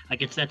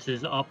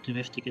as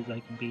optimistic as I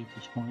can be at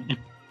this point.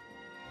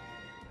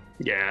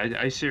 Yeah,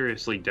 I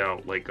seriously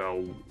doubt, like,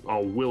 I'll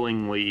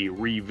willingly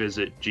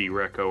revisit G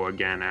Reco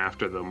again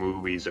after the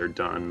movies are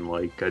done.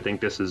 Like, I think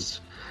this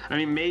is... I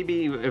mean,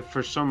 maybe if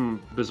for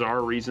some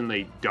bizarre reason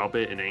they dub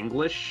it in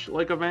English,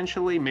 like,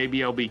 eventually,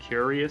 maybe I'll be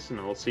curious and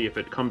I'll see if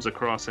it comes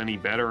across any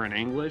better in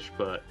English,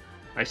 but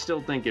I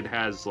still think it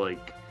has,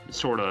 like,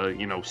 sort of,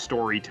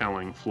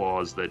 storytelling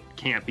flaws that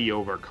can't be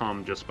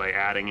overcome just by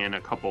adding in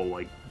a couple,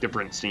 like,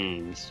 different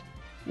scenes.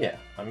 Yeah,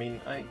 I mean,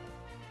 I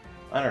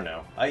don't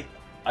know. I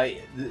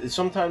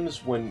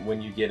sometimes when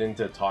you get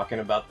into talking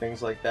about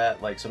things like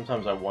that, like,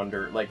 sometimes I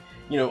wonder, like,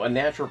 a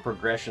natural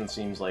progression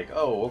seems like,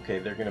 oh, okay,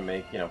 they're gonna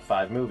make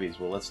 5 movies.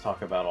 Well, let's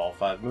talk about all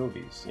 5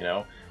 movies,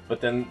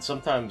 But then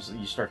sometimes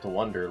you start to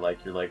wonder,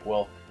 like, you're like,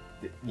 well,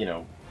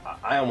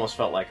 I almost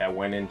felt like I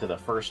went into the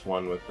first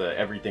one with the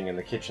everything in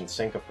the kitchen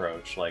sink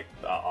approach. Like,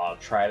 I'll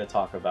try to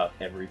talk about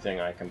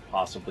everything I can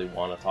possibly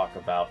want to talk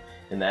about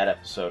in that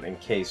episode in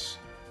case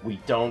we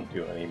don't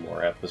do any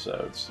more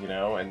episodes,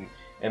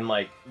 And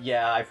like,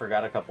 yeah, I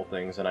forgot a couple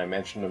things, and I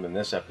mentioned them in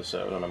this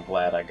episode, and I'm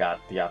glad I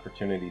got the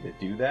opportunity to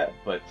do that.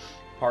 But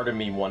part of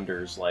me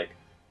wonders, like,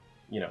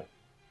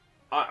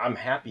 I'm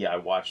happy I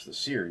watched the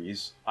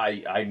series.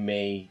 I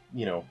may,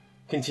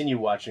 continue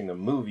watching the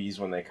movies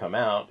when they come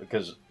out,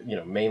 because,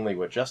 mainly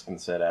what Justin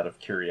said, out of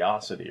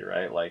curiosity,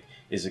 right? Like,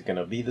 is it going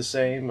to be the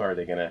same? Are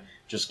they going to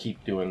just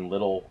keep doing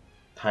little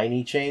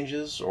tiny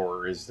changes?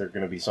 Or is there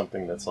going to be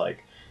something that's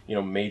like,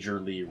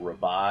 majorly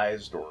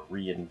revised or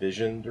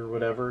re-envisioned or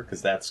whatever,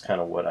 because that's kind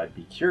of what I'd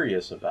be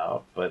curious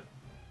about. But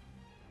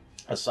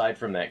aside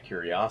from that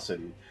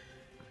curiosity,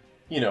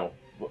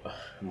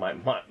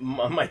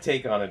 my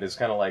take on it is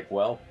kind of like,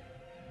 well,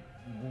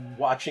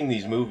 watching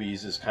these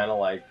movies is kind of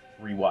like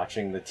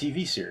rewatching the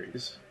TV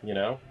series,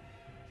 And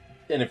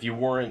if you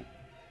were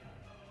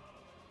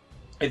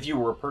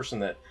a person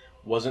that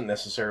wasn't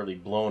necessarily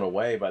blown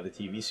away by the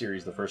TV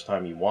series the first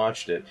time you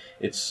watched it,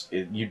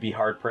 you'd be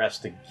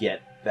hard-pressed to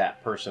get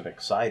that person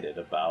excited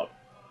about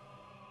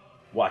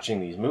watching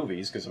these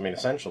movies, because, I mean,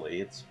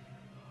 essentially, it's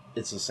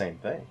the same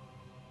thing.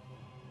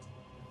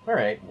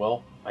 Alright,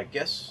 well, I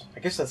guess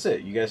that's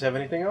it. You guys have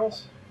anything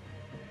else?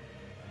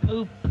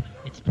 Poop.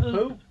 It's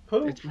poop.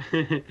 Poop.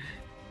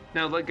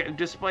 Now, like,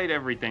 despite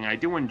everything, I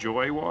do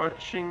enjoy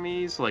watching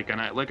these. Like,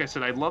 and like I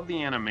said, I love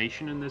the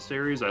animation in this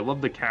series. I love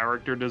the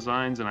character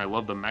designs, and I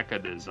love the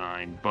mecha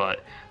design.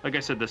 But like I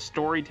said, the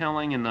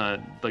storytelling and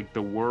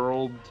the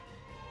world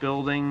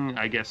building,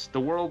 I guess the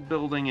world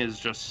building is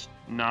just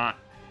not,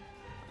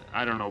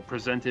 I don't know,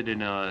 presented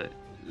in a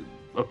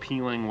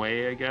appealing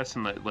way, I guess,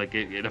 and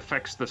it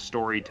affects the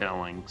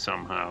storytelling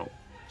somehow.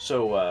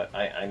 So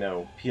I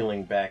know,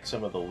 peeling back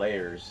some of the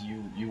layers,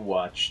 you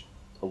watched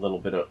a little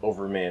bit of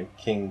Overman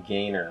King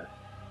Gainer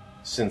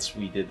since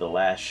we did the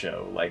last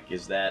show. Like,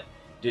 has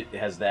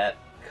that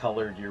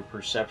colored your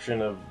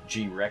perception of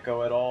G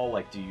Reco at all?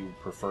 Like, do you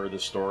prefer the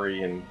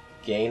story in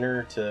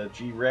Gainer to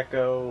G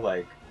Reco?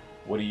 Like,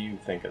 what do you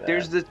think of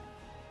that?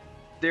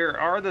 There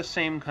are the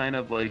same kind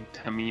of, like,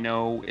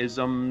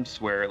 Tamino-isms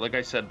where, like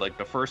I said, like,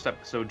 the first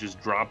episode just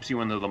drops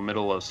you into the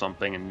middle of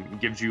something and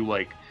gives you,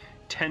 like,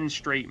 10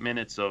 straight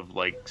minutes of,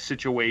 like,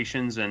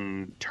 situations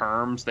and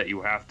terms that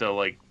you have to,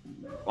 like,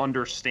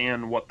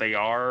 understand what they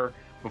are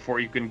before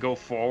you can go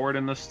forward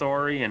in the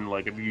story, and,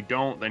 like, if you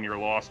don't, then you're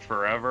lost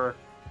forever.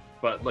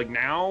 But like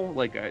now,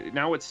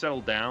 now it's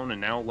settled down, and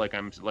now I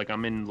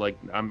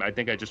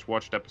think I just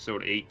watched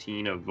episode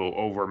 18 of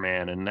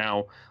Overman, and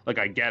now like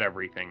I get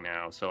everything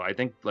now. So I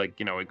think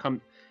like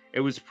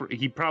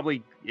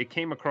it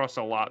came across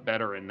a lot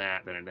better in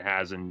that than it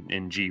has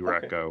in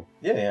G-Reco. Okay.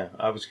 Yeah.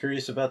 I was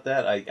curious about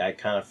that. I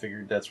kind of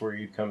figured that's where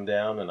you'd come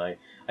down, and I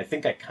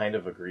think I kind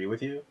of agree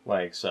with you.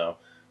 Like so,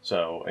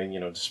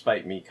 and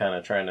despite me kind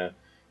of trying to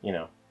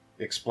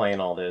explain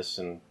all this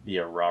and be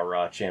a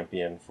rah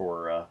champion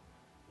for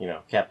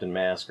Captain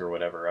Mask or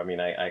whatever. I mean,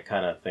 I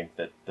kind of think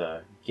that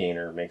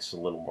Gainer makes a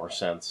little more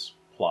sense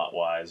plot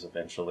wise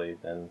eventually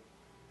than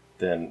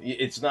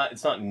it's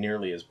not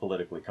nearly as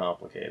politically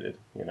complicated.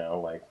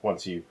 Like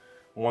once you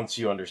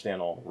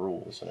understand all the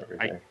rules and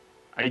everything.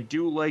 I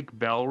do like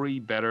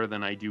Bellry better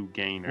than I do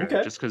Gainer,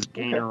 just because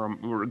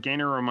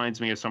Gainer reminds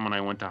me of someone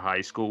I went to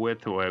high school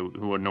with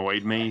who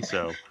annoyed me.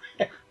 So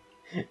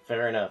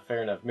fair enough.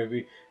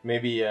 Maybe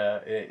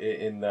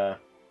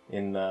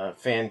in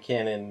fan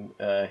canon,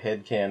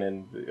 head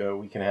canon,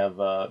 we can have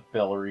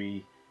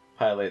Bellry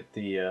pilot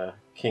the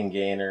King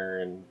Gainer,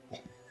 and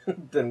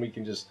then we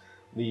can just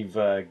leave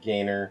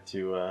Gainer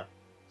to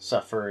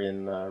suffer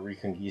in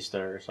Reconguista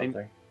or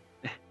something.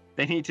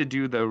 They need to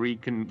do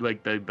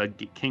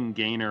the King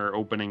Gainer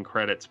opening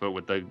credits, but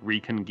with the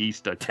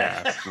Reconguista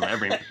cast.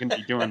 Everyone can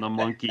be doing the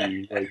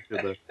monkey to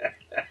the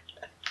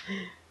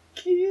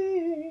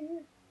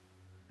King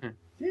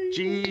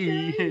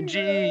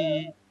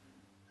G.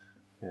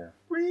 Yeah.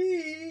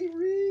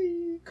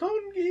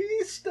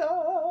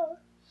 Reconguista.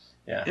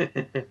 Yeah.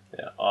 Yeah.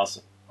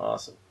 Awesome. All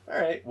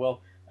right.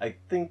 Well, I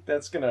think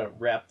that's going to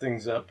wrap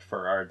things up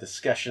for our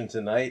discussion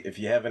tonight. If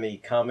you have any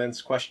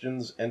comments,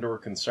 questions, and/or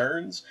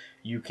concerns,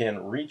 you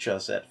can reach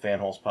us at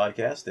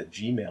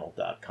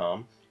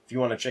fanholespodcast@gmail.com. If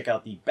you want to check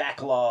out the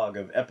backlog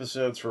of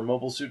episodes for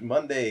Mobile Suit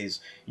Mondays,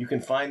 you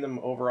can find them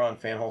over on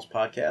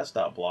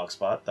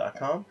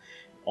fanholespodcast.blogspot.com.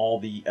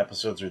 All the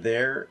episodes are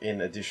there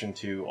in addition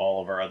to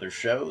all of our other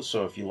shows.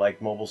 So if you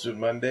like Mobile Suit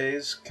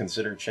Mondays,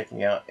 consider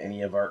checking out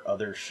any of our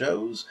other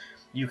shows.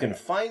 You can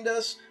find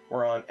us.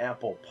 We're on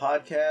Apple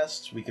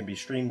Podcasts. We can be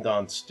streamed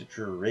on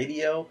Stitcher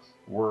Radio.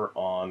 We're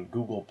on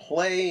Google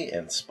Play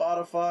and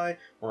Spotify.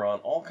 We're on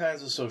all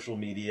kinds of social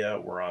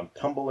media. We're on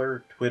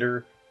Tumblr,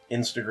 Twitter,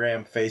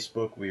 Instagram,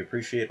 Facebook. We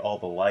appreciate all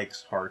the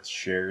likes, hearts,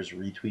 shares,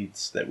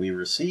 retweets that we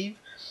receive.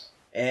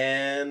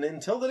 And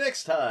until the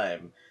next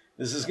time,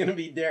 this is going to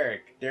be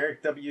Derek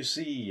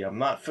WC. I'm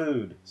not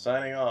food.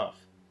 Signing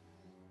off.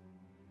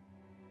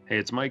 Hey,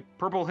 it's Mike.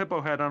 Purple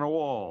hippo head on a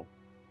wall.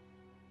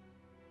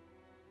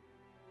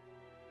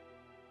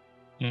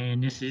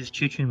 And this is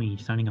Chuchumi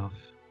signing off.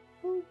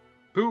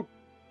 Poop.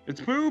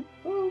 It's poop.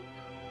 Poop.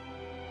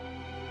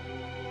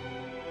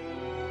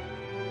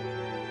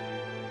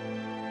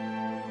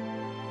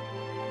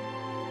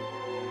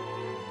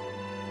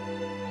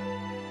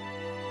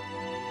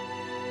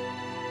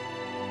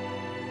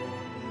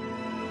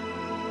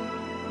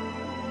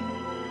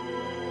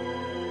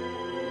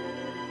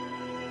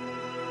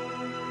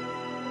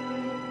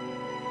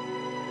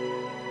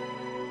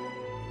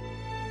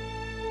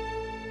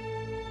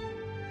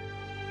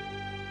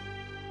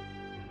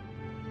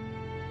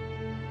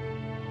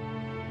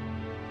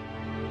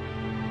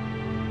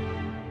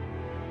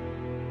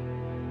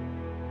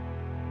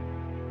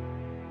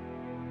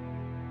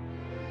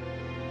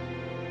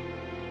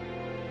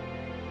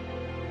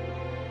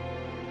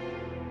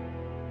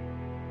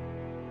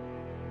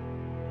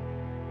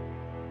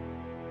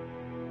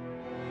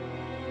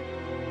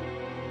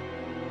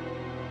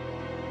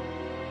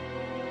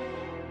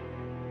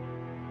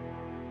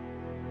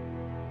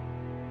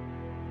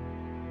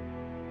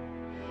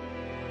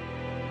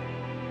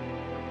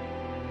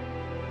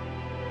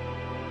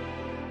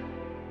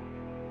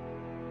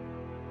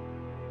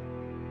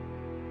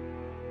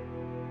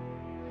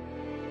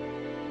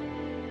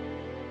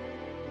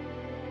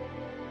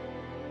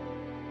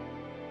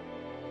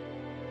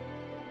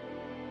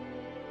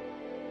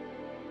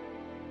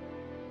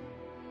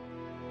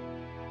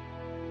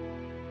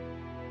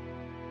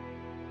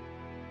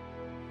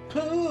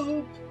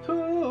 Poop,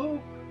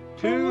 poop,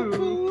 poop,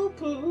 poop,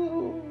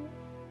 poop.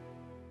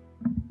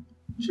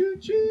 Choo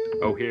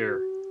choo. Oh,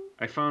 here.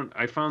 I found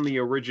the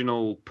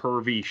original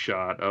pervy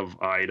shot of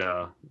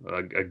Ida,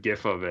 a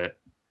gif of it.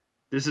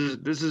 This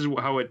is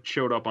how it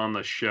showed up on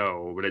the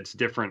show, but it's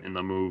different in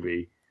the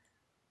movie.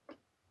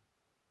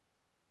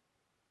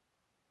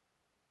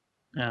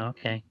 Oh,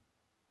 okay.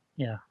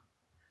 Yeah,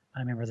 I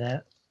remember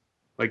that.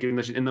 Like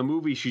in the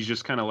movie, she's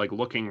just kind of like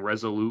looking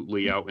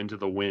resolutely out into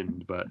the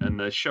wind, but in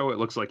the show, it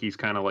looks like he's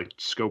kind of like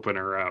scoping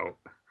her out.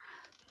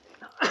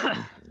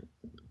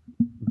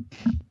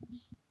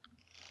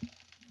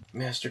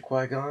 Master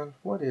Qui-Gon,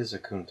 what is a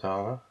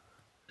Kuntala?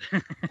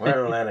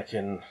 Well,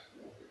 Anakin,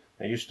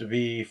 there used to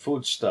be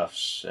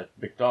foodstuffs at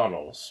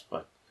McDonald's,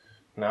 but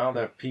now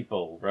they're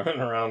people running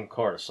around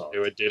Coruscant. They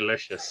were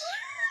delicious.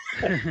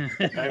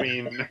 I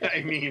mean,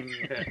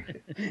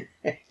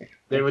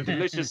 they were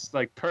delicious,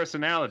 like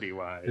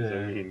personality-wise.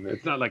 I mean,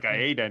 it's not like I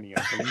ate any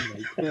of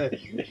them.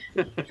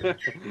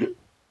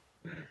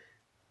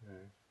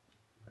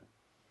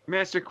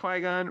 Master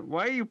Qui-Gon,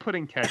 why are you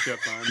putting ketchup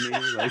on me?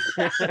 Like,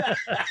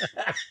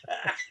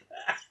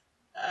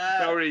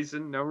 no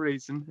reason,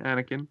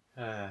 Anakin.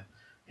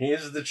 He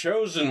is the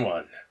chosen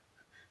one.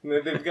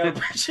 They've got a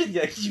bunch of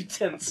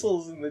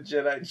utensils in the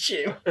Jedi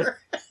chamber.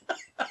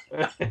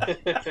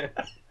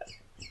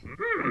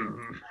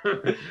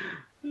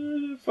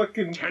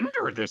 Fucking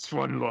tender this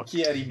one looks.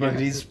 Kiadi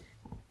Bundy's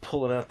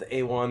pulling out the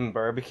A1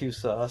 barbecue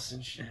sauce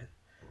and shit.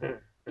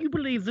 You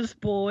believe this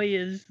boy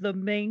is the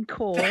main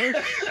course?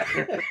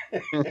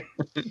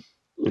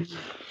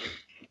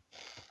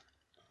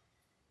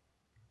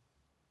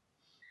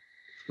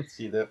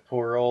 See that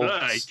poor old...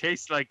 It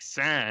tastes like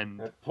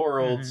sand. That poor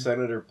old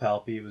Senator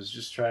Palpy was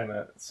just trying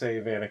to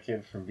save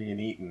Anakin from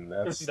being eaten.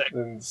 That's the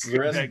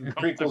rest of the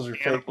prequels are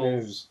fake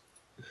news.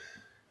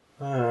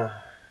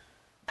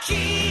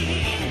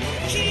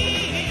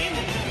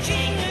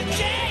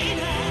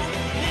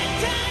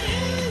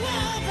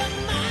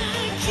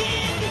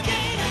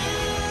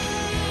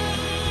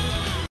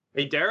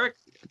 Hey, Derek,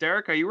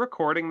 are you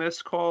recording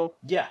this call?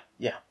 Yeah.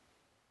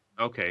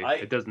 Okay,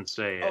 it doesn't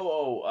say it.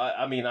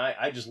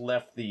 I just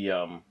left the,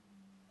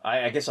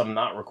 I guess I'm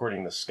not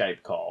recording the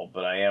Skype call,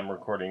 but I am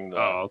recording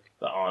the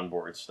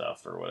onboard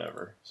stuff or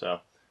whatever. So,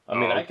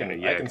 I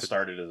can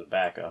start it as a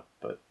backup,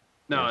 but...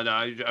 No,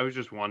 I was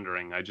just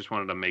wondering. I just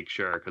wanted to make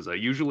sure, because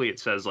usually it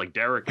says, like,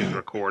 Derek is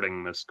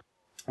recording this.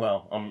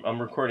 Well,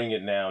 I'm recording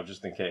it now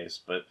just in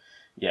case, but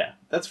yeah,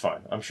 that's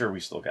fine. I'm sure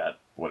we still got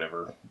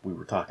whatever we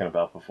were talking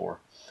about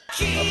before.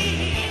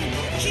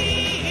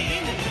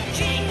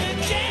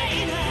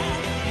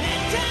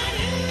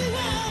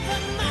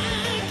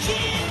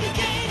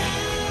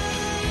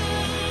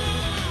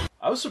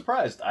 I was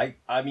surprised. I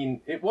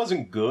mean, it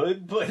wasn't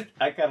good, but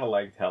I kind of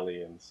liked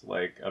Hellions.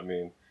 Like, I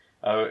mean,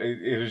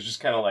 it was just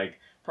kind of like,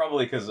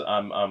 probably because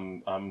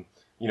I'm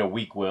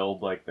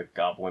weak-willed, like the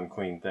Goblin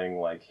Queen thing,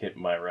 like hit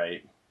my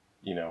right,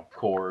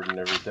 chord and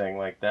everything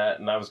like that.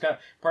 And I was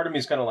part of me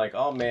is kind of like,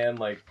 oh man,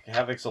 like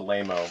Havoc's a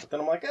lame-o. But then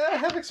I'm like,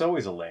 Havoc's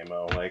always a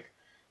lame-o. Like,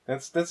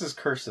 that's his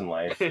curse in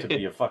life, to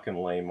be a fucking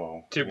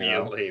lame-o. A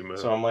lame-o.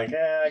 So I'm like,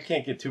 I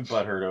can't get too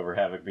butthurt over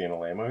Havoc being a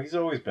lame-o. He's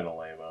always been a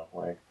lame-o.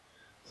 Like,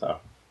 so.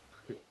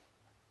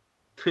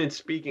 And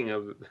speaking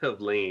of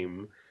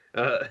lame,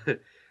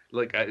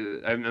 like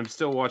I'm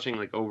still watching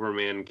like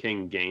Overman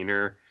King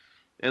Gainer,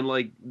 and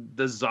like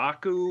the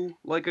Zaku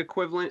like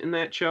equivalent in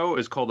that show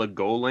is called a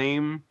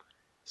Golem.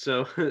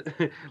 So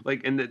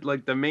like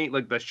the main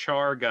like the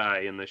Char guy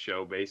in the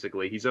show,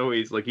 basically he's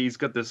always like he's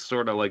got this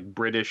sort of like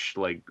British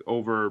like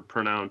over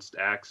pronounced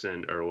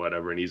accent or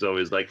whatever, and he's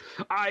always like,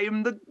 I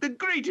am the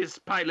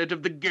greatest pilot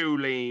of the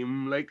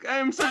Golem, like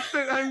I'm such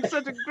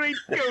a great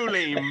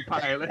Golem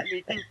pilot. And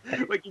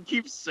he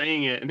keeps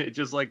saying it, and it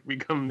just like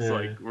becomes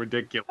like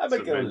ridiculous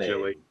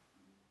eventually.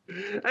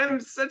 I'm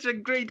such a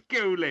great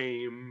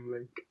Golem,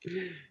 like.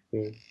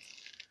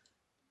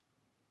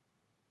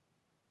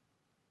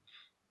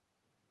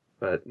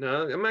 But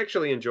no, I'm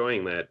actually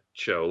enjoying that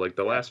show. Like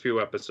the last few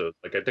episodes,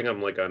 like I think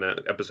I'm like on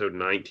episode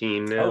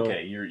 19 now.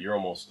 Okay, you're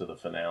almost to the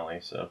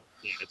finale, so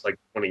yeah, it's like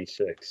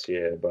 26.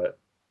 Yeah, but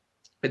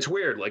it's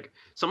weird. Like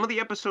some of the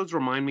episodes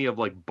remind me of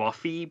like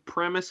Buffy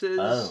premises.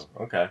 Oh,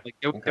 okay. Like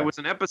there was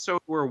an episode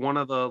where one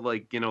of the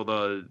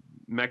the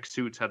mech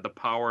suits had the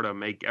power to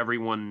make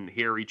everyone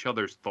hear each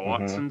other's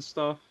thoughts and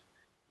stuff.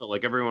 So,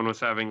 like everyone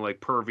was having like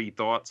pervy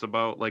thoughts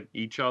about like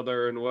each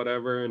other and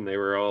whatever, and they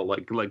were all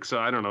like so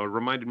I don't know. It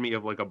reminded me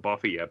of like a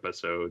Buffy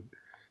episode.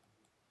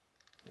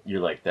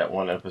 You're like that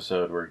one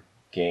episode where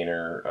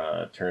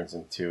Gainer turns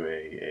into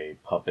a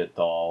puppet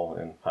doll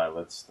and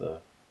pilots the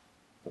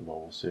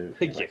mobile suit.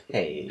 Like,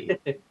 hey,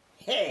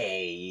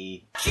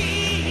 hey.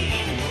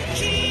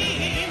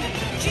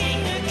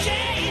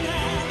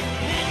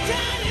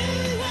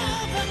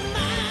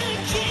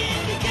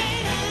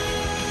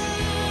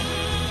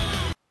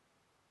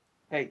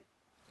 Hey.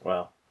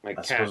 Well, I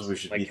suppose we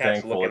should be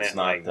thankful it's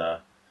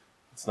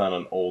not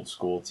an old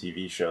school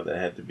TV show that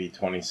had to be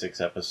 26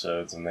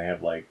 episodes and they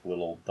have like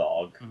little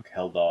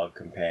hell dog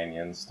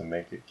companions to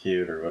make it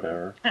cute or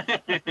whatever.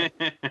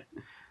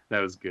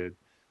 That was good.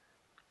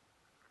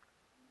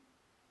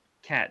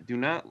 Cat,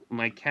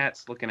 my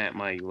cat's looking at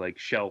my like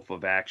shelf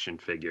of action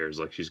figures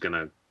like she's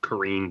gonna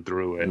careen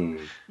through it.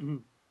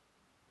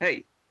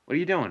 Hey, what are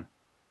you doing?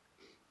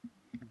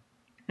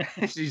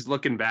 She's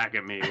looking back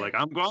at me like,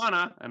 I'm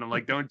gonna. And I'm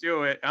like, don't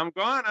do it. I'm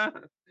gonna.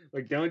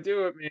 Like, don't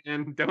do it,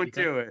 man. Don't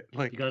do it.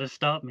 Like, you gotta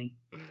stop me.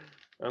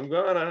 I'm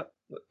gonna.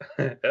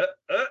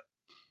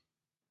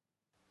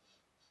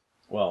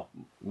 Well,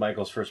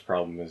 Michael's first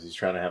problem is he's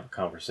trying to have a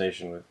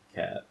conversation with the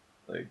cat.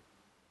 Like,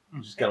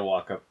 you just gotta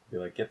walk up and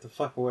be like, get the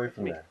fuck away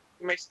from there.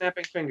 My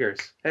snapping fingers.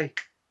 Hey.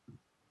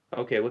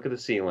 Okay, look at the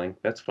ceiling.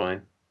 That's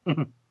fine.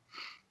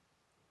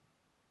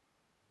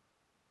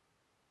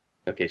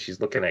 Okay, she's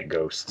looking at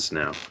ghosts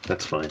now.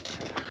 That's fine.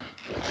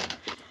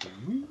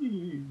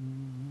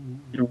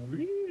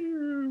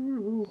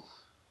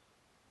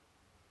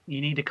 You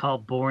need to call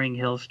Boring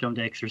Hailstone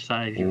to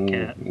exercise your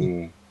cat.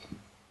 What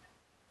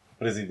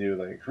does he do?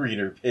 Like, read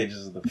her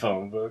pages of the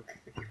phone book?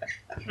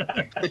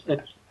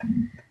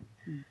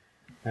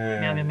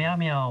 Meow meow meow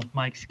meow.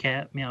 Mike's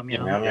cat. Meow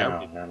meow. Meow,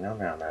 meow, meow, meow,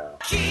 meow, meow.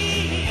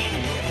 King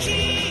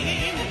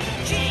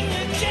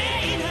of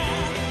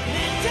China.